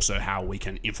movement, and also how we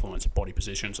can influence body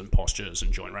positions and postures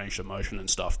and joint range of motion and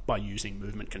stuff by using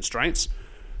movement constraints.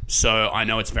 So I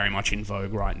know it's very much in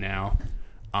vogue right now,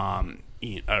 or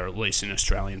at least in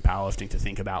Australian powerlifting, to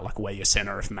think about like where your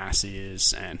center of mass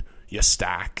is and your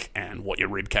stack and what your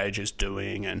rib cage is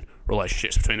doing and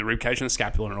relationships between the rib cage and the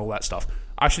scapula and all that stuff.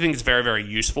 I actually think it's very, very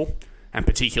useful, and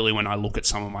particularly when I look at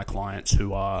some of my clients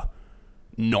who are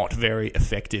not very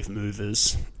effective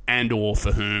movers and or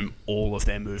for whom all of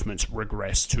their movements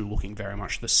regress to looking very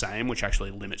much the same, which actually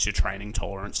limits your training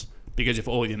tolerance. Because if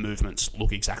all of your movements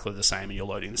look exactly the same and you're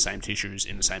loading the same tissues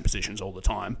in the same positions all the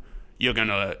time, you're going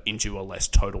to endure less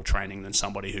total training than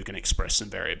somebody who can express some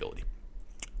variability.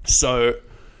 So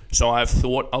I've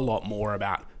thought a lot more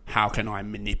about how can I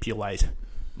manipulate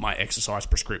my exercise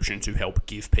prescription to help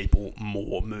give people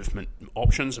more movement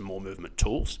options and more movement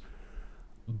tools.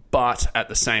 But at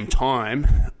the same time,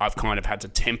 I've kind of had to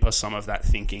temper some of that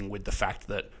thinking with the fact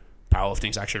that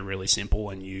powerlifting is actually really simple,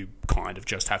 and you kind of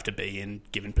just have to be in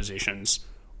given positions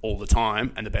all the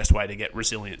time. And the best way to get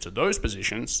resilient to those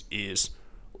positions is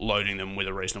loading them with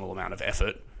a reasonable amount of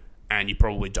effort. And you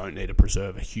probably don't need to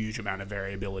preserve a huge amount of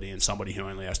variability in somebody who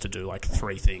only has to do like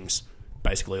 3 things,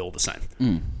 basically all the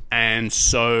same. And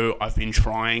so I've been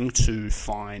trying to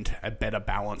find a better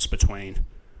balance between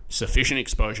sufficient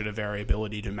exposure to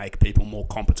variability to make people more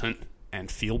competent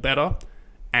and feel better,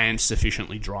 and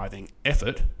sufficiently driving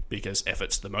effort, because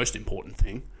effort's the most important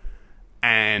thing.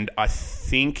 And I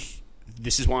think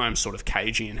this is why I'm sort of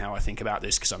cagey in how I think about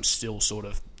this, because I'm still sort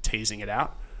of teasing it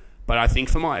out. But I think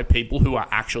for my people who are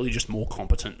actually just more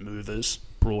competent movers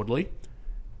broadly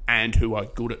and who are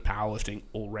good at powerlifting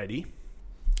already,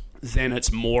 then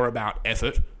it's more about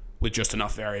effort with just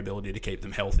enough variability to keep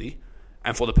them healthy.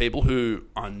 And for the people who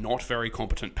are not very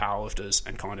competent powerlifters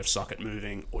and kind of suck at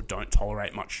moving or don't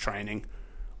tolerate much training,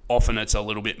 often it's a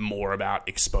little bit more about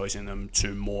exposing them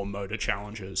to more motor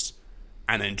challenges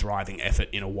and then driving effort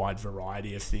in a wide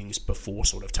variety of things before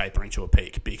sort of tapering to a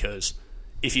peak. Because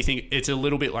if you think, it's a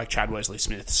little bit like Chad Wesley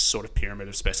Smith's sort of pyramid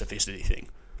of specificity thing.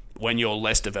 When you're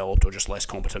less developed or just less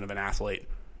competent of an athlete,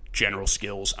 general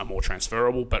skills are more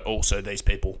transferable, but also these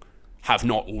people have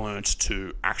not learnt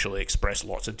to actually express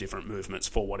lots of different movements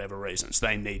for whatever reasons.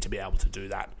 They need to be able to do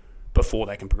that before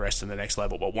they can progress to the next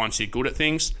level. But once you're good at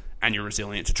things and you're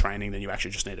resilient to training, then you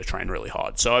actually just need to train really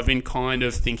hard. So I've been kind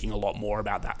of thinking a lot more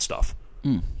about that stuff,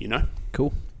 you know?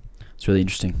 Cool. It's really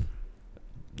interesting.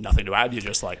 Nothing to add. You're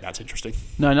just like, that's interesting.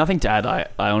 No, nothing to add. I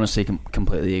honestly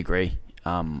completely agree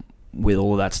with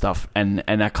all of that stuff. And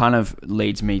that kind of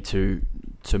leads me to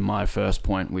my first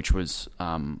point, which was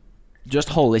just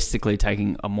holistically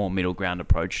taking a more middle ground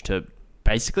approach to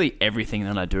basically everything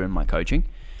that I do in my coaching.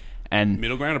 And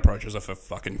middle ground approaches are for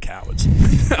fucking cowards.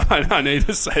 I need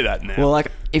to say that now. Well, like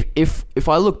if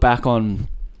I look back on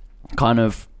kind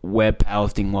of where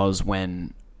powerlifting was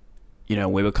when, you know,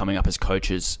 we were coming up as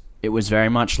coaches, it was very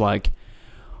much like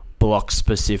block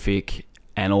specific,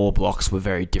 and all blocks were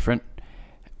very different.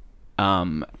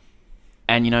 And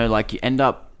you know, like you end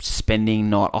up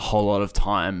spending not a whole lot of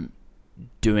time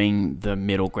doing the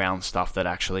middle ground stuff that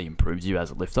actually improves you as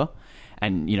a lifter.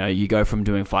 And, you know, you go from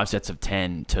doing 5 sets of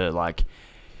 10 to, like,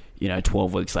 you know,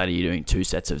 12 weeks later you're doing 2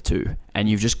 sets of 2. And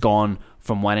you've just gone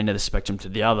from one end of the spectrum to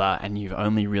the other, and you've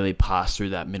only really passed through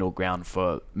that middle ground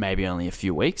for maybe only a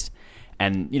few weeks.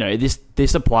 And, you know,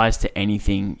 this applies to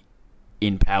anything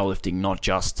in powerlifting, not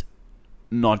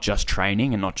just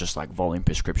training and not just, like, volume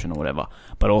prescription or whatever,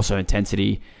 but also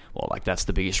intensity. Well, like, that's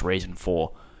the biggest reason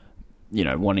for, you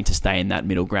know, wanting to stay in that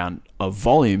middle ground of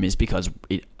volume, is because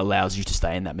it allows you to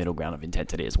stay in that middle ground of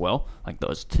intensity as well. Like,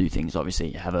 those two things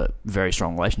obviously have a very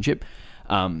strong relationship,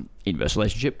 inverse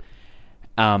relationship.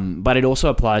 But it also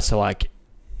applies to, like,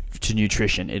 to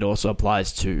nutrition. It also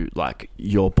applies to, like,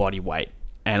 your body weight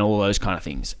and all those kind of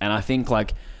things. And I think,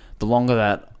 like, the longer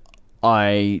that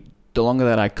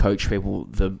I coach people,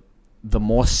 the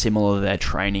more similar their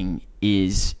training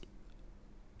is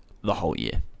the whole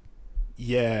year.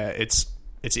 Yeah, it's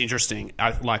interesting.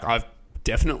 I've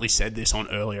definitely said this on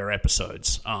earlier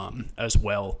episodes as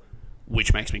well,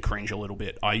 which makes me cringe a little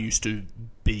bit. I used to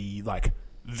be, like,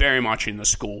 very much in the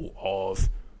school of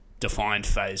defined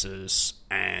phases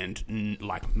and,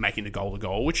 like, making the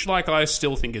goal, which, like, I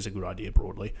still think is a good idea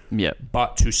broadly. Yeah.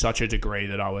 But to such a degree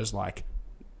that I was like,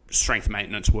 strength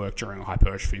maintenance work during a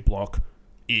hypertrophy block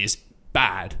is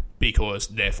bad, because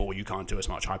therefore you can't do as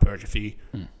much hypertrophy,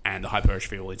 and the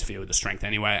hypertrophy will interfere with the strength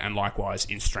anyway. And likewise,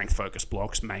 in strength-focused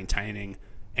blocks, maintaining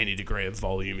any degree of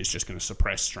volume is just going to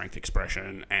suppress strength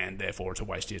expression, and therefore it's a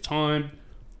waste of your time.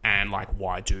 And, like,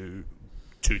 why do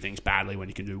two things badly when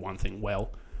you can do one thing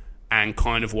well? And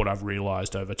kind of what I've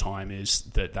realised over time is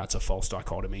that that's a false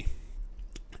dichotomy,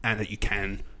 and that you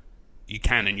can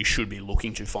and you should be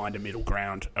looking to find a middle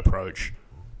ground approach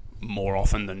more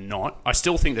often than not. I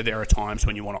still think that there are times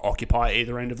when you want to occupy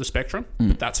either end of the spectrum,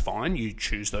 but that's fine. You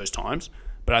choose those times.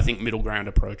 But I think middle ground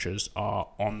approaches are,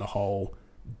 on the whole,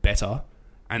 better.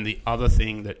 And the other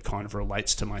thing that kind of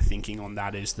relates to my thinking on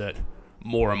that is that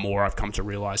more and more I've come to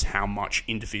realize how much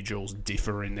individuals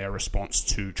differ in their response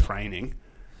to training.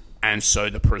 And so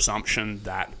the presumption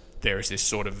that there is this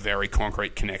sort of very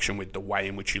concrete connection with the way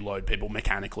in which you load people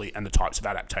mechanically and the types of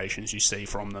adaptations you see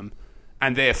from them,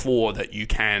 and therefore that you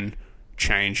can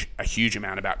change a huge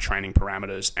amount about training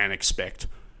parameters and expect,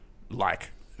 like,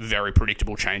 very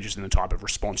predictable changes in the type of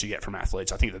response you get from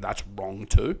athletes. I think that that's wrong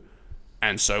too.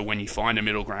 And so when you find a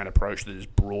middle ground approach that is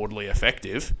broadly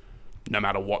effective, no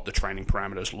matter what the training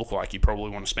parameters look like, you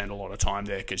probably want to spend a lot of time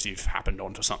there because you've happened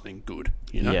onto something good,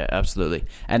 you know? Yeah, absolutely.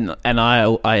 And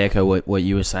I echo what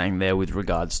you were saying there with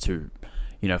regards to,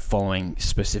 you know, following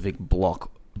specific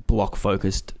block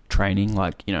focused training,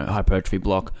 like, you know, hypertrophy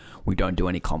block, we don't do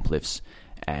any comp lifts,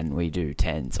 and we do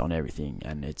tens on everything,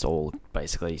 and it's all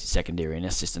basically secondary and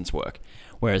assistance work.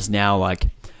 Whereas now, like,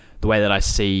 the way that I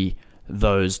see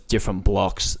those different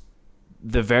blocks,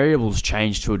 the variables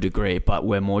change to a degree, but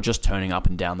we're more just turning up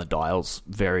and down the dials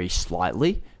very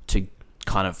slightly to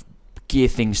kind of gear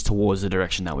things towards the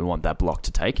direction that we want that block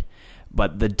to take.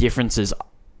 But the differences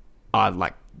are,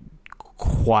 like,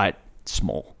 quite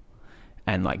small.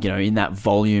 And like, in that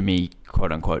volumey,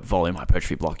 quote unquote, volume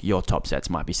hypertrophy block, your top sets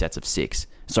might be sets of 6.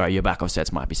 Sorry, your back off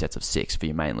sets might be sets of 6 for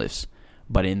your main lifts.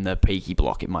 But in the peaky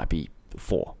block, it might be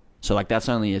 4. So like that's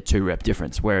only a 2 rep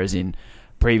difference. Whereas in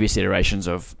previous iterations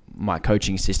of my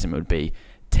coaching system, it would be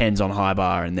 10s on high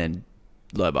bar and then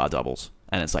low bar doubles.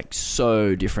 And it's like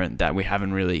so different that we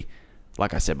haven't really,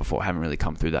 like I said before, haven't really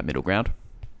come through that middle ground.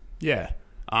 Yeah.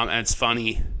 And it's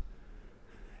funny.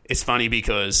 It's funny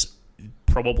because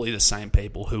probably the same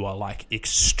people who are like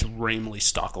extremely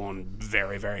stuck on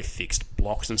very, very fixed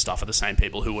blocks and stuff are the same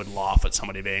people who would laugh at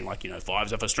somebody being like,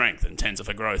 5s are for strength and 10s are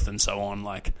for growth and so on,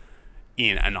 like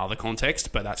in another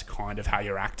context, but that's kind of how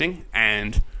you're acting.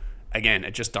 And again,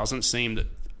 it just doesn't seem that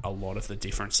a lot of the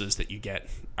differences that you get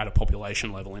at a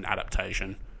population level in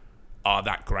adaptation are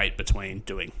that great between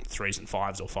doing 3s and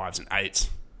 5s or 5s and 8s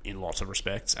in lots of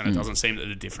respects. And it doesn't seem that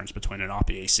the difference between an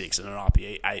RPE 6 and an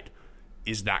RPE 8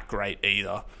 is that great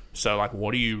either. So like,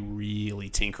 what are you really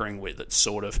tinkering with? It's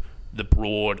sort of the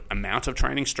broad amount of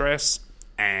training stress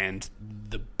and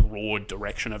the broad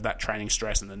direction of that training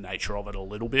stress and the nature of it a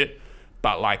little bit.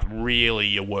 But like really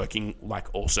you're working,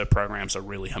 like also programs are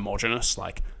really homogenous.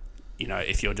 Like,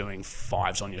 if you're doing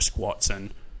 5s on your squats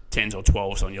and 10s or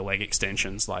 12s on your leg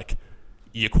extensions, like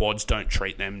your quads don't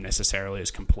treat them necessarily as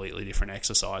completely different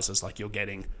exercises. Like you're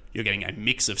getting a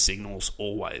mix of signals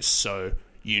always. So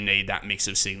you need that mix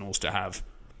of signals to have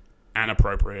an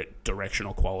appropriate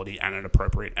directional quality and an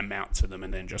appropriate amount to them,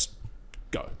 and then just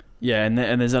go. Yeah, and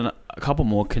there's a couple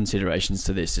more considerations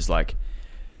to this. Is like,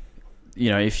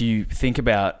 if you think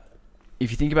about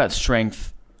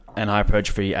strength and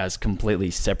hypertrophy as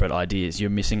completely separate ideas, you're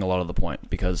missing a lot of the point,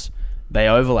 because they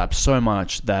overlap so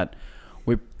much that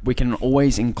we can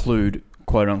always include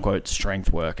quote unquote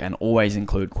strength work and always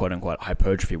include quote unquote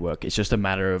hypertrophy work. It's just a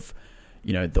matter of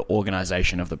the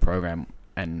organization of the program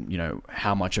and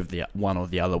how much of the one or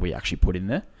the other we actually put in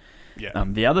there. Yeah.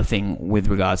 The other thing with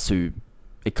regards to,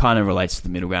 it kind of relates to the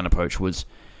middle ground approach, was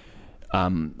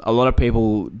a lot of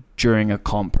people during a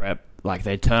comp prep, like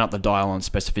they turn up the dial on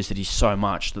specificity so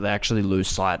much that they actually lose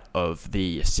sight of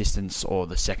the assistance or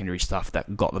the secondary stuff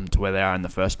that got them to where they are in the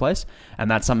first place.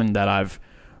 And that's something that I've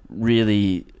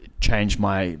really changed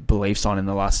my beliefs on in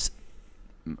the last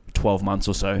 12 months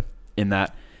or so, in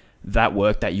that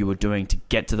work that you were doing to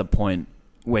get to the point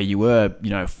where you were,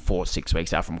 4-6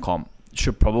 weeks out from comp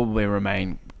should probably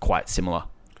remain quite similar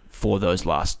for those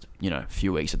last,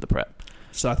 few weeks of the prep.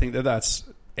 So I think that's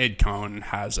Ed Cohen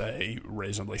has a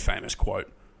reasonably famous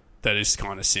quote that is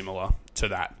kind of similar to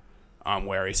that,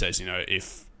 where he says,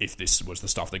 if this was the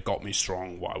stuff that got me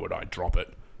strong, why would I drop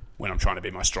it when I'm trying to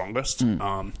be my strongest?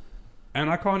 And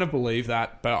I kind of believe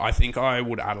that, but I think I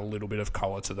would add a little bit of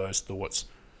color to those thoughts,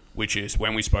 which is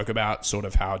when we spoke about sort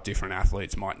of how different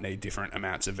athletes might need different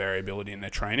amounts of variability in their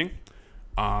training.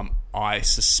 I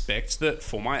suspect that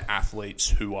for my athletes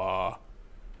who are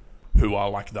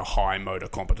like the high motor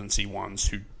competency ones,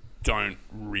 who don't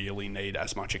really need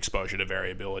as much exposure to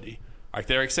variability, like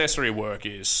their accessory work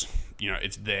is,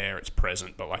 it's there, it's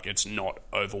present, but like it's not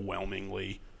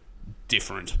overwhelmingly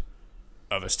different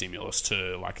of a stimulus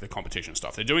to like the competition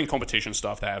stuff. They're doing competition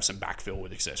stuff, they have some backfill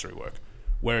with accessory work.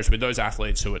 Whereas with those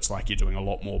athletes who it's like you're doing a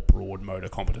lot more broad motor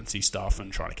competency stuff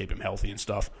and trying to keep them healthy and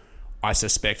stuff, I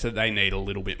suspect that they need a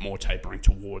little bit more tapering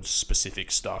towards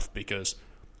specific stuff, because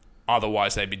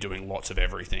otherwise they'd be doing lots of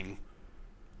everything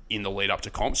in the lead up to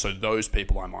comp. So those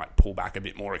people I might pull back a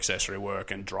bit more accessory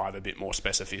work and drive a bit more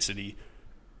specificity,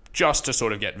 just to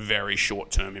sort of get very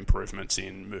short-term improvements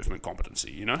in movement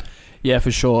competency, Yeah,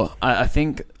 for sure. I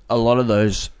think a lot of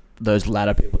those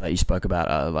latter people that you spoke about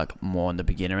are like more on the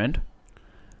beginner end.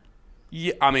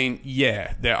 Yeah, I mean,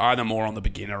 yeah, they're either more on the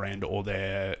beginner end or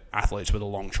they're athletes with a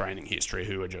long training history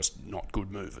who are just not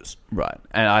good movers. Right.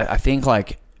 And I think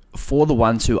like for the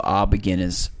ones who are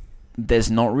beginners,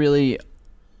 there's not really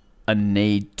a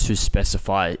need to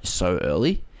specify so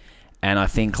early. And I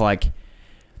think like,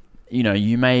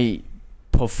 you may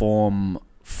perform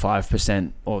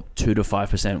 5% or 2 to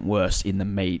 5% worse in the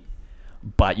meet,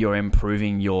 but you're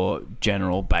improving your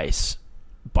general base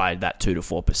by that 2 to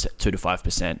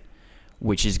 5%,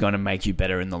 which is going to make you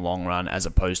better in the long run, as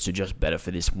opposed to just better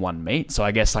for this one meet. So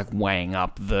I guess like weighing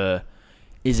up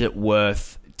is it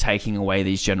worth taking away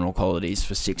these general qualities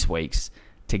for 6 weeks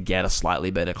to get a slightly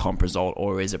better comp result,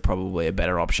 or is it probably a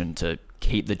better option to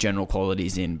keep the general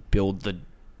qualities in, build the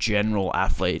general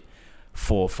athlete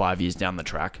for 5 years down the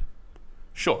track?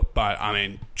 Sure, but I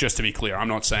mean, just to be clear, I'm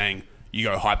not saying you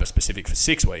go hyper-specific for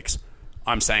 6 weeks.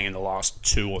 I'm saying in the last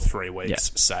 2 or 3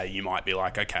 weeks, say you might be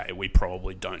like, okay, we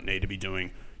probably don't need to be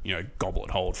doing, goblet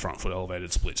hold, front foot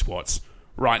elevated split squats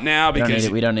right now because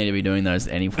we don't need to be doing those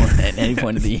at any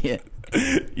point of the year.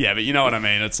 Yeah, but you know what I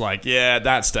mean. It's like, yeah, at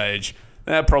that stage,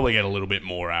 they'll probably get a little bit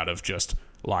more out of just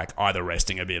like either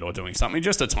resting a bit or doing something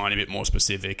just a tiny bit more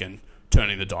specific and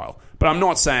turning the dial. But I'm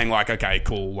not saying like, okay,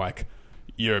 cool, like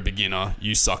you're a beginner,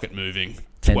 you suck at moving,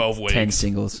 12 weeks, 10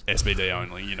 singles, SBD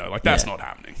only, you know, like that's not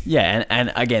happening. Yeah,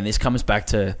 and again, this comes back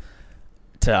to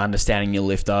understanding your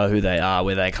lifter, who they are,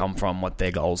 where they come from, what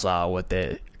their goals are, what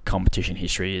their competition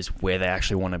history is, where they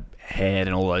actually want to head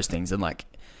and all those things. And like,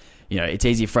 you know, it's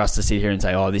easy for us to sit here and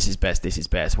say, oh, this is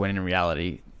best, when in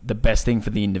reality, the best thing for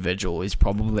the individual is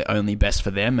probably only best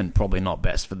for them and probably not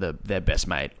best for their best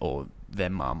mate or their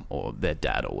mum or their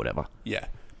dad or whatever. Yeah.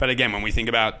 But again, when we think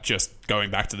about just going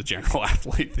back to the general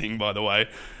athlete thing, by the way,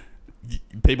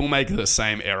 people make the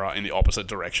same error in the opposite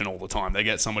direction all the time. They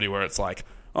get somebody where it's like,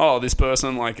 oh, this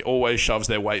person like always shoves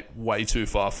their weight way too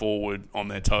far forward on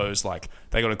their toes. Like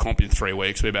they got to comp in 3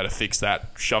 weeks. We better fix that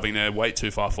shoving their weight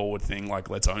too far forward thing. Like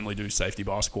let's only do safety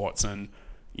bar squats and,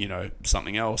 you know,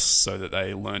 something else so that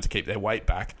they learn to keep their weight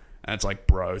back. And it's like,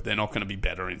 bro, they're not going to be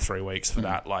better in 3 weeks for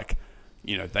that. Like,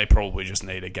 you know, they probably just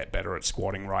need to get better at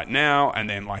squatting right now. And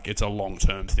then like it's a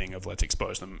long-term thing of let's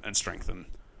expose them and strengthen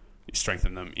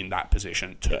them in that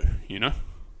position too, you know?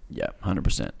 Yeah,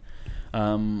 100%.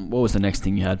 What was the next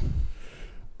thing you had?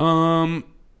 I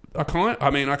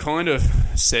kind of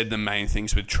said the main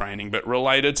things with training, but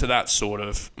related to that sort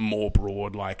of more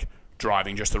broad, like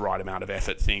driving just the right amount of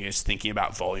effort thing is thinking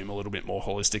about volume a little bit more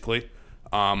holistically.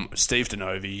 Steve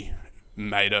Denovi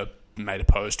made a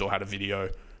post or had a video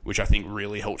which I think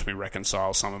really helped me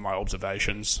reconcile some of my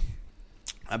observations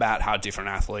about how different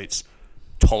athletes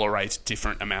tolerate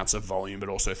different amounts of volume but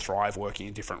also thrive working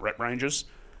in different rep ranges.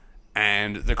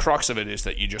 And the crux of it is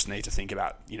that you just need to think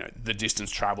about, you know, the distance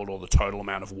traveled or the total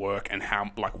amount of work and how,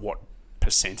 like, what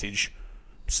percentage,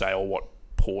 say, or what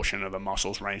portion of a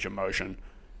muscle's range of motion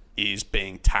is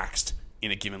being taxed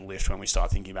in a given lift when we start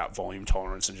thinking about volume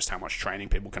tolerance and just how much training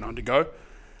people can undergo.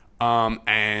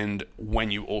 And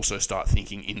when you also start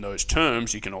thinking in those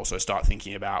terms, you can also start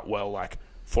thinking about, well, like,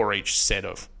 for each set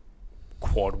of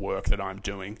quad work that I'm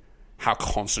doing, how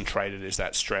concentrated is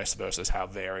that stress versus how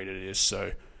varied it is.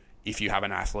 So if you have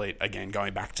an athlete, again,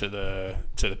 going back to the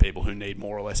people who need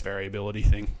more or less variability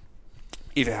thing,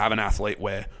 if you have an athlete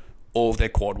where all of their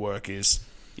quad work is,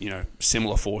 you know,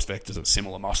 similar force vectors at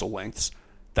similar muscle lengths,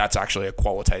 that's actually a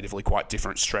qualitatively quite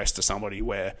different stress to somebody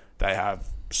where they have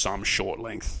some short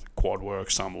length quad work,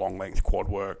 some long length quad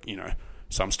work, you know,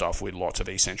 some stuff with lots of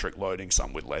eccentric loading,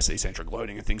 some with less eccentric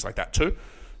loading and things like that too.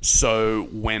 So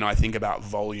when I think about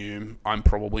volume, I'm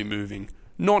probably moving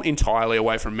not entirely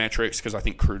away from metrics because I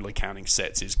think crudely counting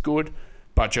sets is good,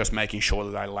 but just making sure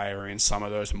that I layer in some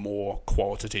of those more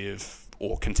qualitative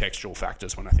or contextual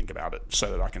factors when I think about it so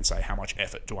that I can say how much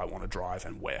effort do I want to drive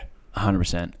and where.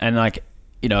 100%. And like,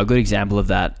 you know, a good example of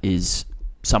that is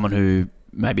someone who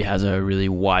maybe has a really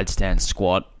wide stance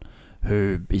squat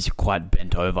who is quite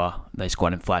bent over. They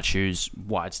squat in flat shoes,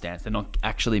 wide stance. They're not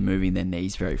actually moving their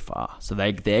knees very far. So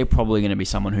they're probably going to be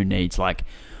someone who needs like,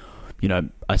 you know,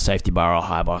 a safety bar or a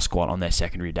high bar squat on their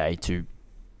secondary day to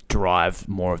drive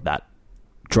more of that.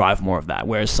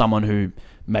 Whereas someone who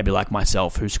maybe like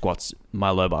myself who squats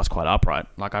my low bars quite upright,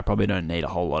 like I probably don't need a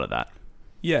whole lot of that.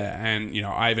 Yeah, and you know,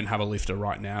 I even have a lifter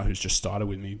right now who's just started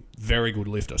with me. Very good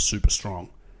lifter, super strong.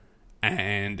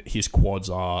 And his quads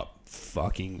are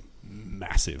fucking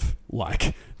massive.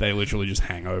 Like, they literally just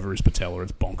hang over his patella.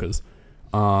 It's bonkers.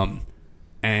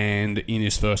 And in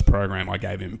his first program, I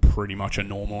gave him pretty much a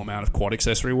normal amount of quad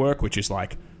accessory work, which is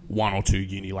like 1 or 2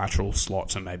 unilateral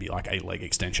slots and maybe like 8 leg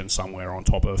extensions somewhere on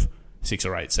top of 6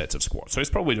 or 8 sets of squats. So he's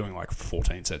probably doing like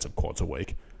 14 sets of quads a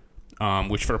week,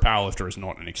 which for a powerlifter is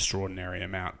not an extraordinary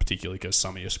amount, particularly because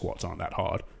some of your squats aren't that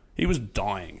hard. He was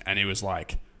dying, and he was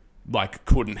like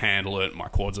couldn't handle it. My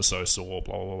quads are so sore,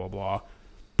 blah, blah, blah, blah.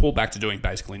 Pulled back to doing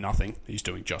basically nothing. He's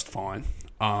doing just fine.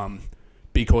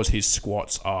 Because his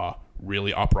squats are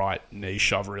really upright, knees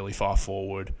shove really far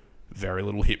forward, very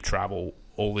little hip travel,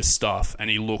 all this stuff, and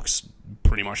he looks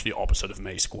pretty much the opposite of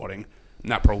me squatting,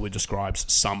 and that probably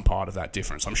describes some part of that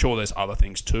difference. I'm sure there's other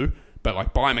things too, but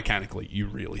like biomechanically, you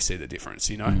really see the difference,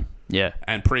 you know? Yeah.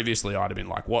 And previously, I'd have been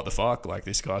like, what the fuck? Like,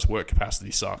 this guy's work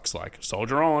capacity sucks. Like,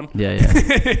 soldier on. Yeah.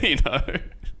 You know?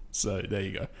 So, there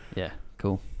you go. Yeah,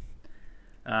 cool.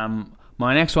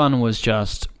 My next one was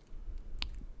just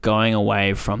going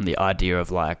away from the idea of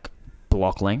like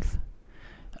block length.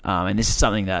 And this is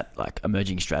something that like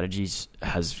Emerging Strategies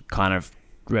has kind of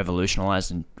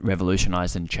revolutionized and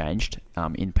changed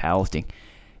in powerlifting,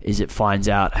 is it finds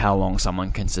out how long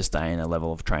someone can sustain a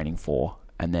level of training for.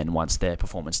 and then once their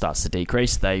performance starts to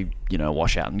decrease, they,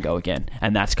 wash out and go again.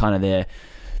 And that's kind of their,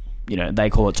 they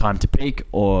call it time to peak,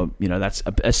 or, that's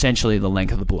essentially the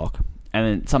length of the block. And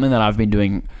then something that I've been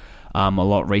doing a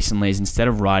lot recently is, instead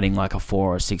of writing like a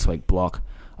 4 or 6 week block,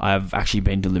 I've actually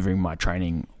been delivering my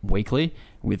training weekly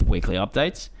with weekly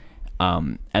updates.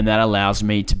 And that allows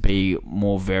me to be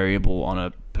more variable on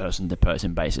a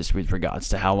person-to-person basis with regards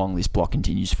to how long this block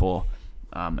continues for,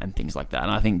 and things like that.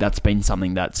 And I think that's been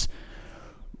something that's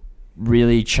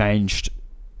really changed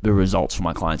the results for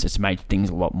my clients. It's made things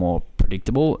a lot more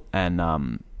predictable,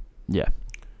 and yeah.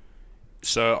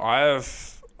 So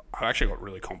I've actually got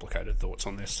really complicated thoughts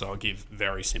on this, so I'll give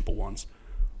very simple ones.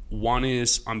 One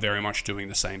is, I'm very much doing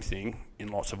the same thing in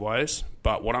lots of ways,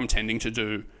 but what I'm tending to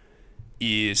do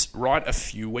is write a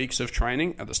few weeks of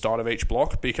training at the start of each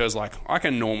block, because like I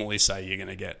can normally say you're going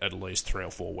to get at least 3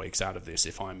 or 4 weeks out of this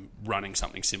if I'm running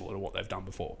something similar to what they've done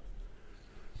before.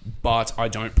 But I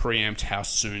don't preempt how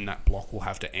soon that block will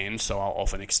have to end, so I'll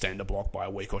often extend a block by a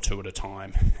week or 2 at a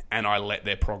time, and I let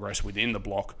their progress within the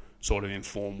block sort of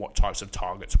inform what types of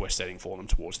targets we're setting for them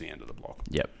towards the end of the block.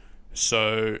 Yep.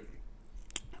 So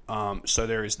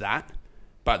there is that.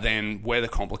 But then where the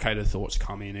complicated thoughts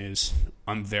come in is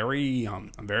I'm very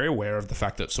aware of the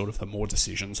fact that sort of the more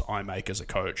decisions I make as a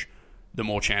coach, the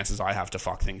more chances I have to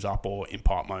fuck things up or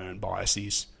impart my own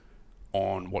biases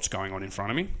on what's going on in front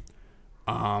of me.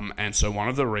 And so one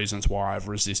of the reasons why I've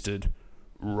resisted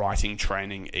writing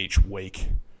training each week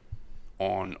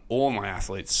on all my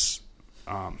athletes,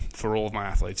 for all of my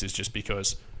athletes, is just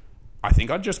because I think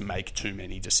I'd just make too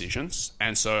many decisions.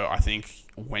 And so I think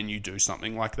when you do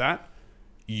something like that,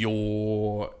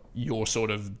 your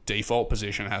sort of default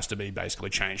position has to be basically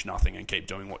change nothing and keep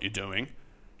doing what you're doing,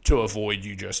 to avoid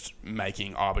you just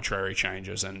making arbitrary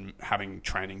changes and having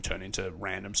training turn into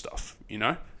random stuff,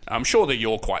 I'm sure that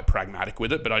you're quite pragmatic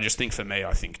with it, but I just think for me,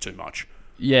 I think too much.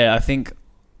 Yeah, I think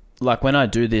like when I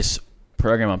do this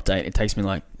program update, it takes me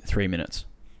like 3 minutes,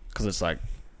 because it's like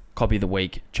copy the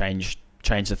week, change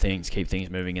the things, keep things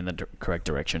moving in the correct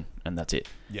direction, and that's it.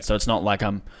 Yeah. So it's not like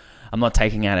I'm not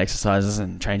taking out exercises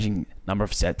and changing number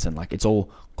of sets, and like it's all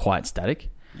quite static.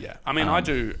 Yeah. I mean, I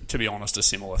do, to be honest, a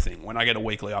similar thing. When I get a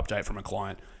weekly update from a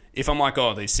client, if I'm like,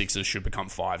 oh, these 6s should become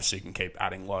 5 so you can keep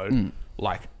adding load,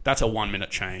 like that's a 1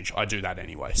 minute change. I do that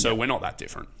anyway. So we're not that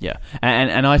different. Yeah.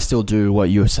 And I still do what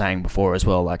you were saying before as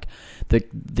well. Like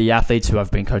the athletes who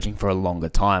I've been coaching for a longer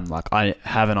time, like I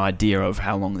have an idea of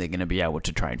how long they're going to be able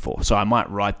to train for. So I might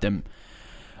write them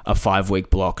a 5-week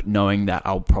block knowing that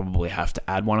I'll probably have to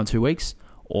add 1 or 2 weeks,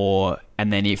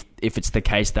 and then if it's the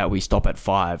case that we stop at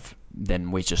 5,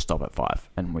 then we just stop at 5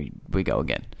 and we go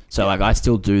again. So like I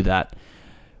still do that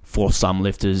for some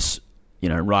lifters,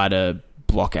 write a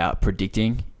block out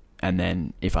predicting, and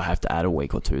then if I have to add a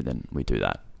week or 2, then we do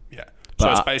that. Yeah. So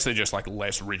it's basically just like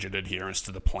less rigid adherence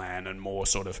to the plan and more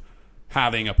sort of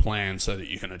having a plan so that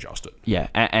you can adjust it. Yeah.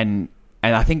 And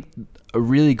I think a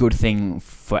really good thing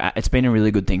it's been a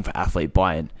really good thing for athlete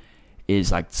buy-in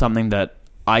is like something that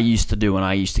I used to do when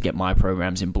I used to get my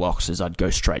programs in blocks, is I'd go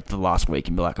straight to the last week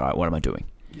and be like, all right, what am I doing?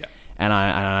 Yeah. And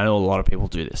I know a lot of people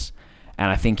do this.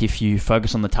 And I think if you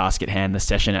focus on the task at hand, the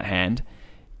session at hand,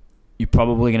 you're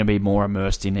probably going to be more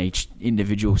immersed in each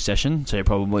individual session. So you're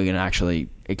probably going to actually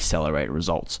accelerate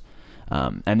results.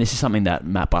 And this is something that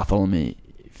Matt Bartholomew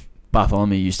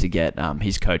used to get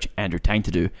his coach Andrew Tang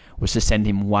to do, was to send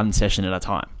him 1 session at a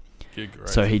time.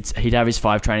 So he'd have his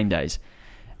 5 training days,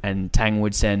 and Tang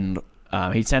would send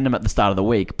them at the start of the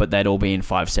week, but they'd all be in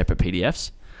 5 separate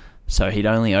PDFs. So he'd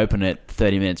only open it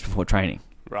 30 minutes before training.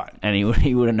 Right. And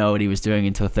he wouldn't know what he was doing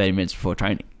until 30 minutes before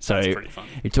training. So that's pretty fun.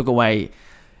 It took away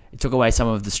some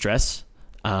of the stress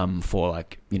for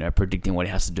like, predicting what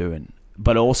he has to do,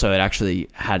 but also it actually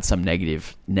had some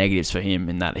negatives for him,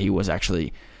 in that he was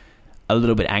actually a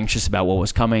little bit anxious about what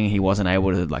was coming. He wasn't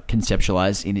able to like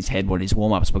conceptualize in his head what his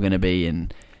warm-ups were going to be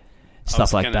and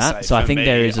stuff like that. So I think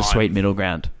there is a sweet middle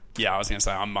ground. Yeah, I was going to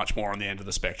say I'm much more on the end of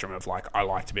the spectrum of like, I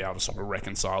like to be able to sort of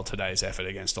reconcile today's effort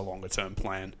against a longer term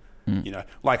plan.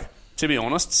 Like, to be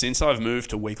honest, since I've moved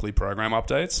to weekly program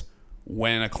updates,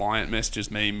 when a client messages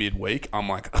me midweek, I'm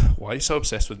like, why are you so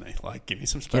obsessed with me? Like, give me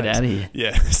some space. Get out of here.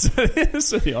 Yeah.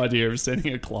 So the idea of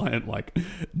sending a client like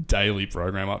daily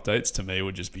program updates to me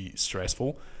would just be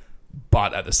stressful.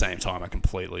 But at the same time, I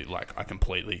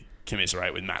completely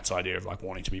commiserate with Matt's idea of like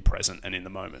wanting to be present and in the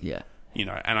moment. Yeah.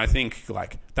 And I think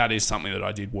like that is something that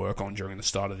I did work on during the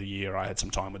start of the year. I had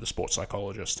some time with a sports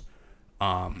psychologist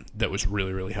that was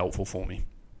really, really helpful for me.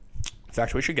 In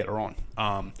fact, we should get her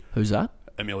on. Who's that?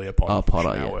 Amelia Potter. Oh,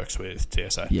 Potter, she now works with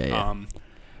TSA. Yeah.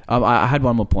 I had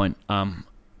one more point.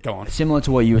 Go on. Similar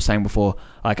to what you were saying before,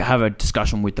 like I have a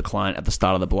discussion with the client at the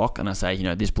start of the block, and I say,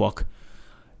 this block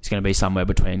is going to be somewhere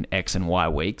between X and Y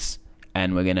weeks,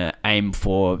 and we're going to aim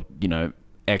for,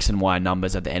 X and Y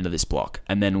numbers at the end of this block,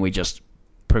 and then we just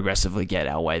progressively get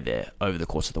our way there over the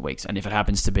course of the weeks. And if it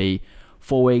happens to be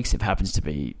 4 weeks, if it happens to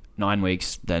be 9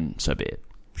 weeks, then so be it.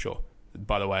 Sure.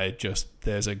 By the way,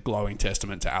 there's a glowing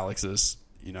testament to Alex's,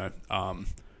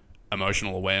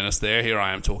 emotional awareness there. Here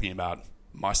I am talking about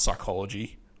my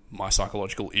psychology, my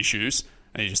psychological issues,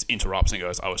 and he just interrupts and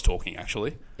goes, I was talking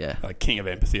actually. Yeah. Like king of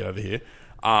empathy over here.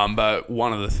 But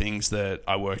one of the things that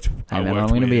I worked I'm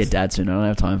going to be a dad soon. I don't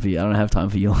have time for you. I don't have time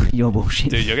for your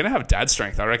bullshit. Dude, you're going to have dad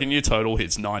strength. I reckon your total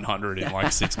hits 900 in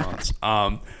like 6 months.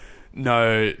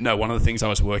 No, one of the things I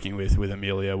was working with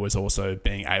Amelia was also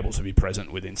being able to be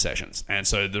present within sessions. And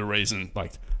so the reason,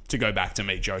 like, to go back to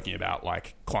me joking about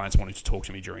like clients wanting to talk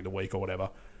to me during the week or whatever,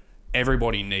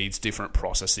 everybody needs different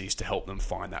processes to help them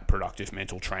find that productive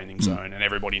mental training zone, and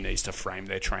everybody needs to frame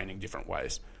their training different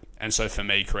ways. And so for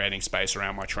me, creating space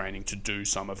around my training to do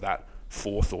some of that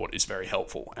forethought is very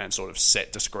helpful, and sort of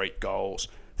set discrete goals,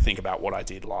 think about what I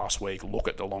did last week, look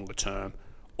at the longer term.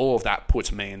 All of that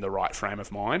puts me in the right frame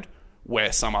of mind,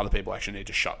 where some other people actually need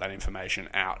to shut that information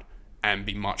out and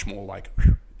be much more like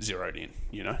zeroed in,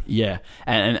 Yeah.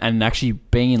 And actually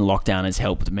being in lockdown has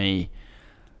helped me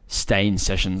stay in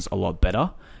sessions a lot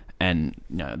better. And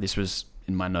this was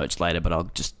in my notes later, but I'll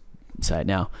just say it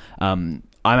now. I'm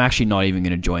actually not even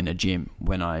going to join the gym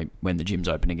when the gym's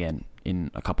open again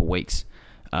in a couple of weeks,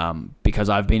 because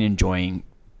I've been enjoying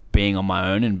being on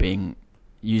my own and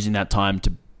using that time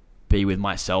to be with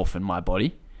myself and my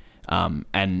body.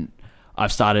 And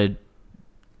I've started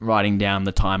writing down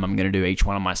the time I'm going to do each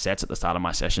one of my sets at the start of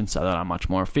my session, so that I'm much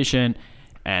more efficient.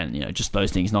 And just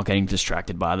those things, not getting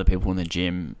distracted by other people in the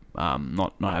gym,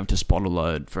 not having to spot a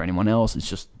load for anyone else. It's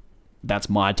just, that's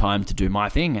my time to do my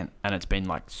thing, and it's been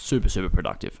like super, super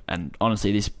productive. And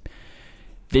honestly, this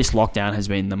lockdown has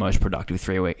been the most productive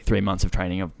 3 months of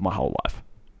training of my whole life.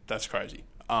 That's crazy.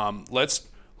 Let's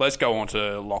go on to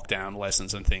lockdown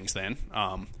lessons and things then,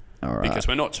 All right. because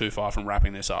we're not too far from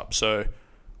wrapping this up. So I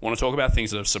want to talk about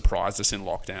things that have surprised us in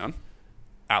lockdown.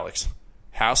 Alex,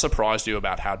 how surprised are you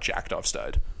about how jacked I've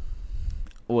stayed?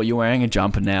 Well, you're wearing a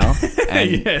jumper now,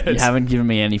 and Yes. you haven't given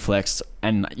me any flex,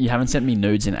 and you haven't sent me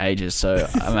nudes in ages, so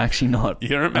I'm actually not...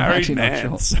 You're a married I'm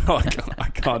man, not sure. so I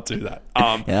can't do that.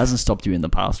 It hasn't stopped you in the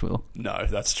past, Will. No,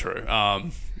 that's true.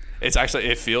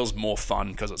 It feels more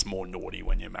fun because it's more naughty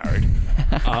when you're married.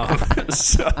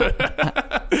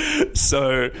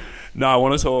 So no, I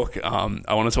want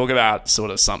to talk about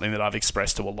sort of something that I've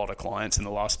expressed to a lot of clients in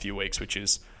the last few weeks, which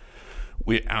is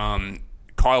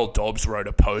Kyle Dobbs wrote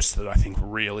a post that I think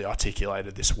really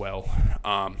articulated this well,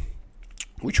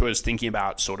 which was thinking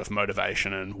about sort of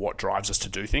motivation and what drives us to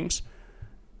do things.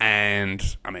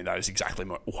 And I mean, that is exactly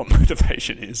what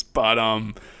motivation is. But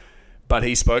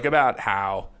he spoke about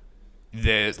how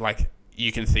there's like,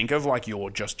 you can think of like your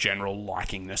just general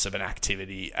likingness of an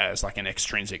activity as like an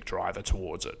extrinsic driver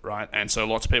towards it, right? And so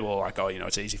lots of people are like, oh,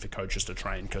 it's easy for coaches to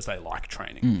train because they like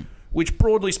training, which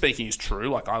broadly speaking is true.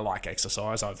 Like, I like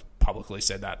exercise. I've publicly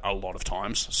said that a lot of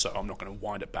times, so I'm not going to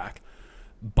wind it back.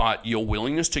 But your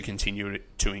willingness to continue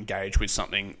to engage with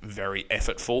something very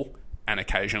effortful and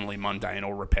occasionally mundane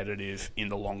or repetitive in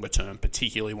the longer term,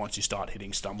 particularly once you start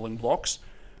hitting stumbling blocks,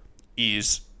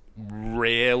 is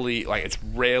it's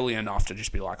rarely enough to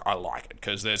just be like, I like it,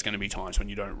 because there's going to be times when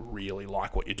you don't really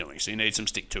like what you're doing, so you need some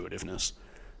stick-to-itiveness.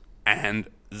 And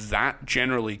that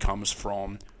generally comes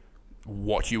from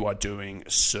what you are doing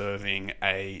serving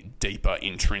a deeper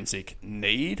intrinsic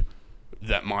need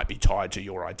that might be tied to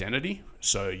your identity.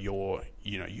 So you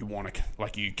want to,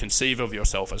 like, you conceive of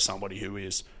yourself as somebody who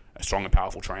is a strong and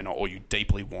powerful trainer, or you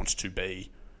deeply want to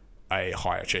be a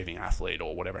high-achieving athlete,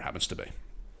 or whatever it happens to be.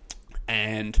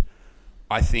 And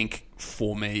I think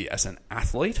for me as an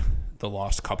athlete, the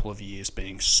last couple of years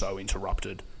being so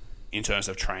interrupted in terms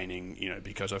of training,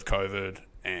 because of COVID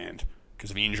and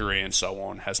because of injury and so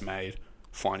on, has made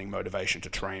finding motivation to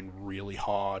train really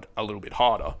hard, a little bit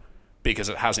harder, because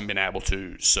it hasn't been able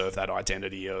to serve that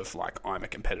identity of like, I'm a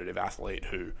competitive athlete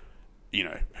who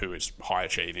is high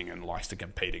achieving and likes to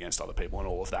compete against other people and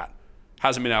all of that.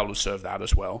 Hasn't been able to serve that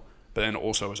as well. But then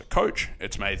also as a coach,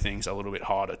 it's made things a little bit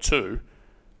harder too,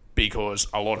 because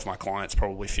a lot of my clients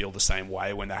probably feel the same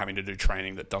way when they're having to do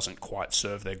training that doesn't quite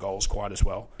serve their goals quite as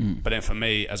well. But then for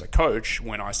me as a coach,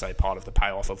 when I say part of the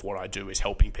payoff of what I do is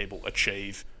helping people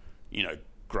achieve,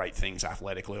 great things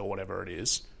athletically or whatever it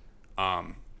is,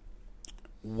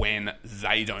 when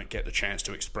they don't get the chance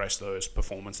to express those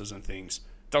performances and things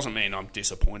doesn't mean I'm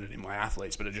disappointed in my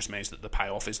athletes, but it just means that the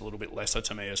payoff is a little bit lesser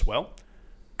to me as well.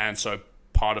 And so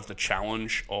part of the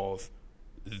challenge of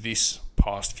this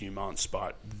past few months,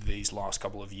 but these last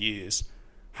couple of years,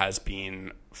 has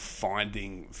been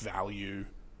finding value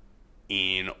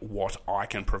in what I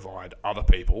can provide other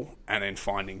people, and then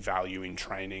finding value in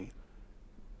training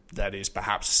that is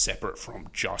perhaps separate from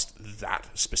just that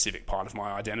specific part of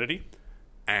my identity.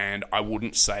 And I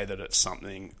wouldn't say that it's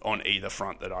something on either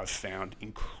front that I've found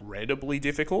incredibly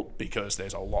difficult, because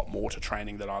there's a lot more to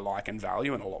training that I like and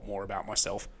value, and a lot more about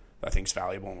myself that I think's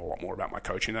valuable, and a lot more about my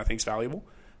coaching that I think's valuable.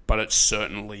 But it's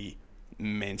certainly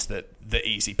meant that the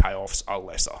easy payoffs are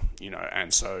lesser,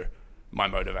 and so my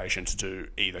motivation to do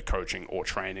either coaching or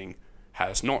training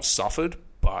has not suffered,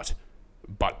 but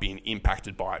been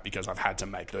impacted by it, because I've had to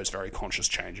make those very conscious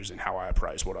changes in how I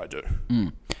appraise what I do.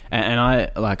 And I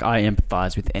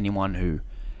empathize with anyone who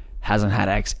hasn't had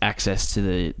access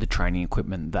to the training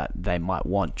equipment that they might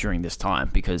want during this time,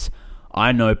 because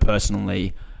I know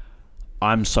personally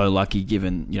I'm so lucky,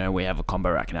 given we have a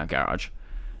combo rack in our garage.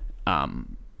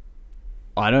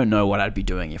 I don't know what I'd be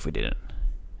doing if we didn't,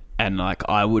 and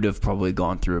I would have probably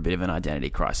gone through a bit of an identity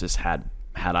crisis had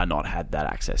I not had that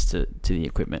access to the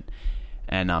equipment.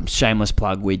 And shameless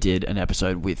plug, we did an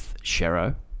episode with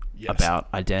Shero about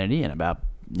identity and about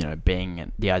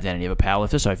being the identity of a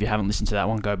powerlifter. So if you haven't listened to that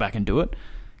one, go back and do it,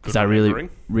 because that really,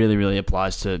 really, really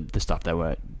applies to the stuff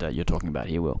that you're talking about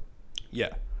here, Will.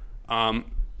 Yeah.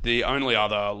 The only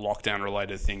other lockdown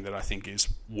related thing that I think is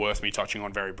worth me touching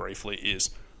on very briefly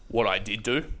is what I did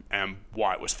do and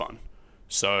why it was fun.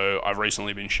 So I've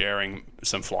recently been sharing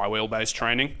some flywheel based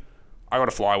training. I got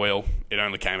a flywheel. It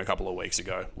only came a couple of weeks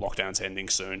ago. Lockdown's ending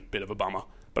soon. Bit of a bummer.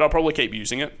 But I'll probably keep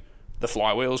using it. The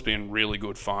flywheel's been really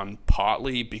good fun,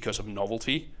 partly because of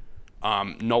novelty.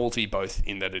 Novelty both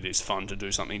in that it is fun to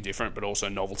do something different, but also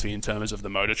novelty in terms of the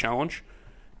motor challenge.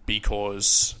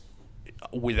 Because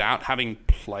without having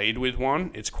played with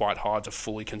one, it's quite hard to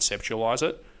fully conceptualize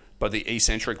it. But the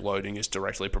eccentric loading is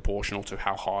directly proportional to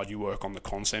how hard you work on the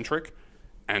concentric.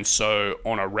 And so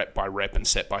on a rep by rep and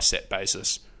set by set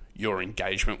basis, your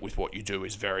engagement with what you do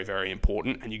is very, very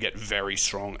important, and you get very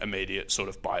strong, immediate sort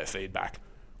of biofeedback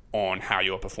on how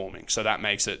you're performing. So that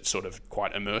makes it sort of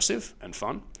quite immersive and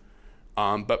fun.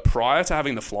 But prior to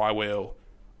having the flywheel,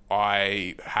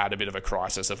 I had a bit of a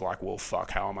crisis of well,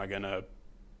 fuck, how am I going to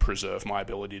preserve my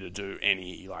ability to do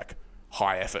any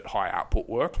high effort, high output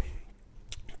work?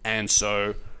 And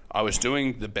so I was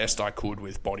doing the best I could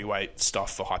with bodyweight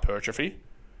stuff for hypertrophy,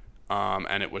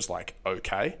 and it was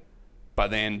okay. But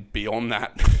then beyond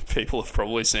that, people have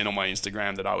probably seen on my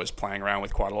Instagram that I was playing around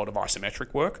with quite a lot of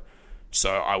isometric work.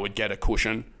 So I would get a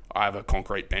cushion. I have a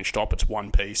concrete bench top. It's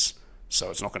one piece, so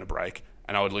it's not going to break.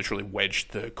 And I would literally wedge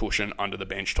the cushion under the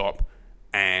bench top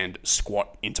and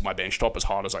squat into my bench top as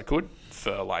hard as I could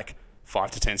for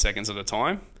 5 to 10 seconds at a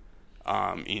time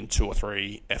in 2 or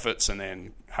 3 efforts, and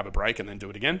then have a break and then do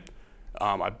it again.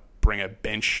 I bring a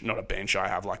bench, not a bench. I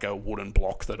have a wooden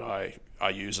block that I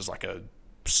use as a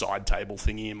side table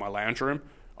thingy in my lounge room.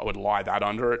 I would lie that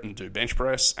under it and do bench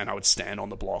press, and I would stand on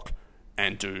the block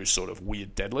and do sort of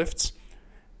weird deadlifts.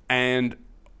 And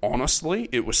honestly,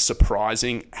 it was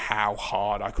surprising how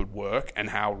hard I could work and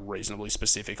how reasonably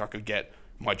specific I could get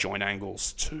my joint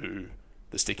angles to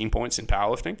the sticking points in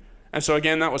powerlifting. And so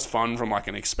again, that was fun from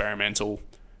an experimental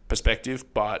perspective,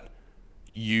 but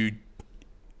you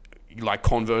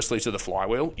conversely to the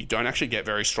flywheel, you don't actually get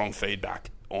very strong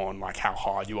feedback on how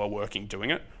hard you are working doing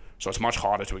it. So it's much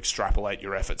harder to extrapolate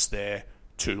your efforts there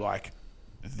to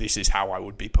this is how I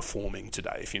would be performing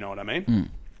today, if you know what I mean.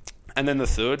 And then the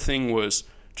third thing was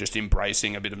just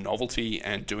embracing a bit of novelty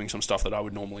and doing some stuff that I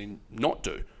would normally not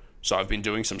do. So I've been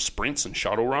doing some sprints and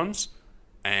shuttle runs,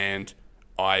 and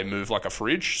I move like a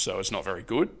fridge, so it's not very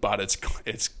good, but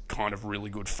it's kind of really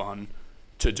good fun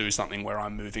to do something where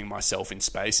I'm moving myself in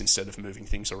space instead of moving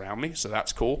things around me. So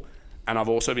that's cool. And I've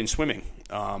also been swimming.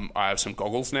 I have some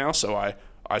goggles now, so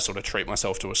I sort of treat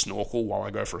myself to a snorkel while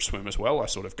I go for a swim as well. I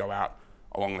sort of go out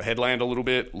along the headland a little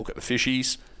bit, look at the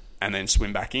fishies, and then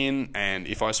swim back in. And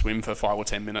if I swim for 5 or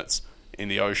 10 minutes in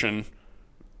the ocean,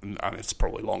 it's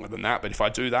probably longer than that, but if I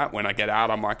do that, when I get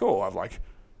out, I'm I've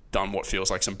done what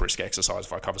feels like some brisk exercise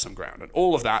if I cover some ground. And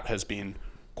all of that has been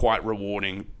quite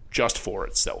rewarding just for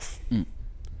itself.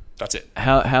 That's it.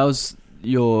 How do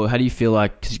you feel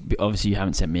cause obviously you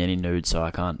haven't sent me any nudes, so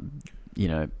I can't,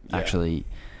 actually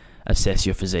assess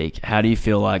your physique. How do you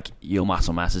feel your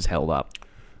muscle mass is held up?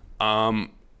 I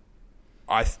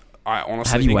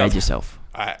honestly have you weighed yourself?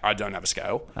 I don't have a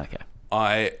scale. Okay.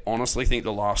 I honestly think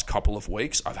the last couple of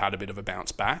weeks I've had a bit of a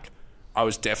bounce back. I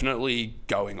was definitely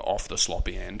going off the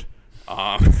sloppy end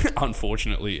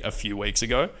unfortunately, a few weeks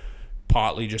ago,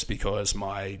 partly just because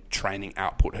my training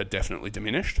output had definitely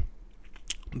diminished.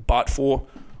 But for,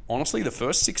 honestly, the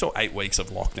first 6 or 8 weeks of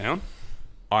lockdown,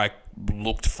 I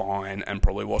looked fine and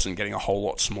probably wasn't getting a whole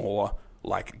lot smaller,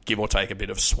 like give or take a bit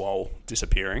of swole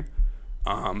disappearing,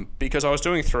 because I was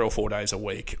doing 3 or 4 days a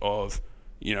week of,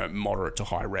 moderate to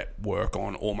high rep work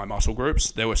on all my muscle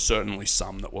groups. There were certainly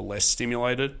some that were less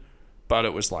stimulated, but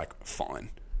it was like fine.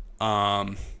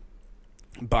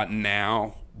 But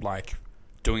now, like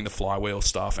doing the flywheel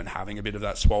stuff and having a bit of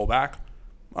that swole back,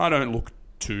 I don't look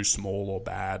too small or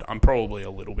bad. I'm probably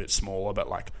a little bit smaller, but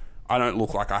like I don't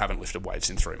look like I haven't lifted weights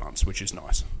in 3 months, which is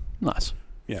nice. Nice.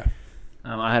 Yeah.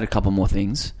 I had a couple more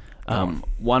things.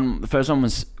 The first one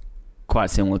was quite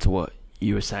similar to what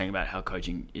you were saying about how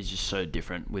coaching is just so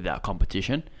different without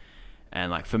competition. And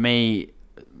like for me,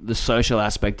 the social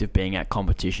aspect of being at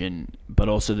competition, but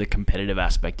also the competitive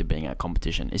aspect of being at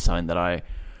competition is something that I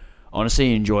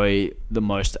honestly enjoy the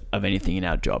most of anything in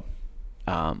our job.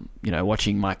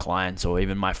 Watching my clients or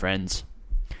even my friends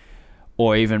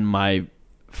or even my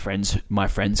friends'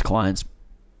 clients,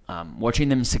 watching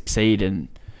them succeed and,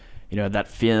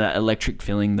 that electric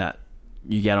feeling that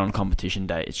you get on competition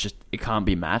day, it can't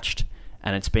be matched.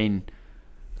 And it's been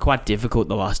quite difficult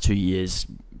the last 2 years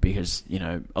because,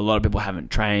 a lot of people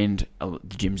haven't trained, the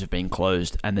gyms have been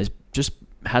closed, and there's just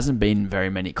hasn't been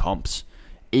very many comps.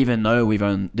 Even though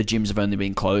the gyms have only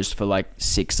been closed for like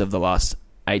 6 of the last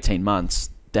 18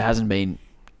 months, there hasn't been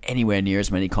anywhere near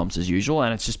as many comps as usual,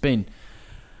 and it's just been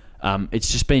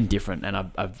different, and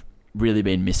I've really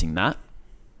been missing that.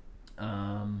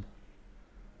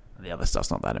 The other stuff's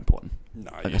not that important.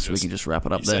 No, I guess we can just wrap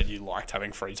it up there. You said you liked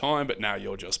having free time, but now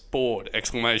you're just bored! ! I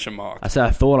said I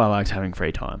thought I liked having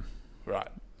free time. Right.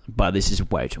 But this is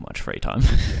way too much free time.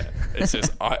 Yeah. It's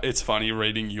just, it's funny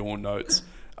reading your notes.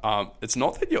 It's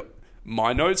not that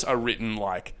my notes are written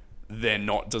like they're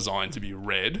not designed to be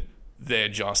read. They're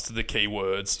just the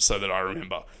keywords so that I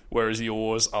remember. Whereas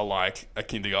yours are like a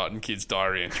kindergarten kid's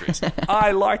diary entries.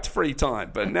 I liked free time,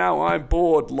 but now I'm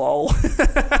bored, lol.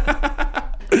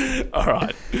 All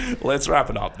right, let's wrap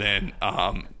it up then.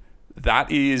 That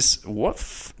is,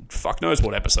 fuck knows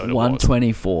what episode it was.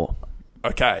 124.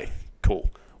 Okay, cool.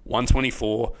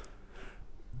 124.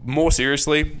 More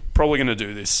seriously, probably going to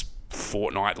do this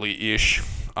fortnightly-ish.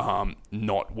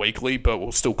 Not weekly, but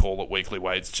we'll still call it weekly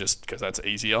weights just because that's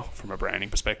easier from a branding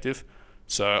perspective.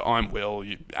 So I'm Will,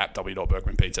 at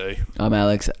w.berkmanpt. I'm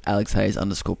Alex Hayes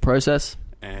 _process.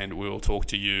 And we'll talk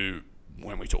to you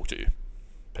when we talk to you.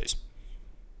 Peace.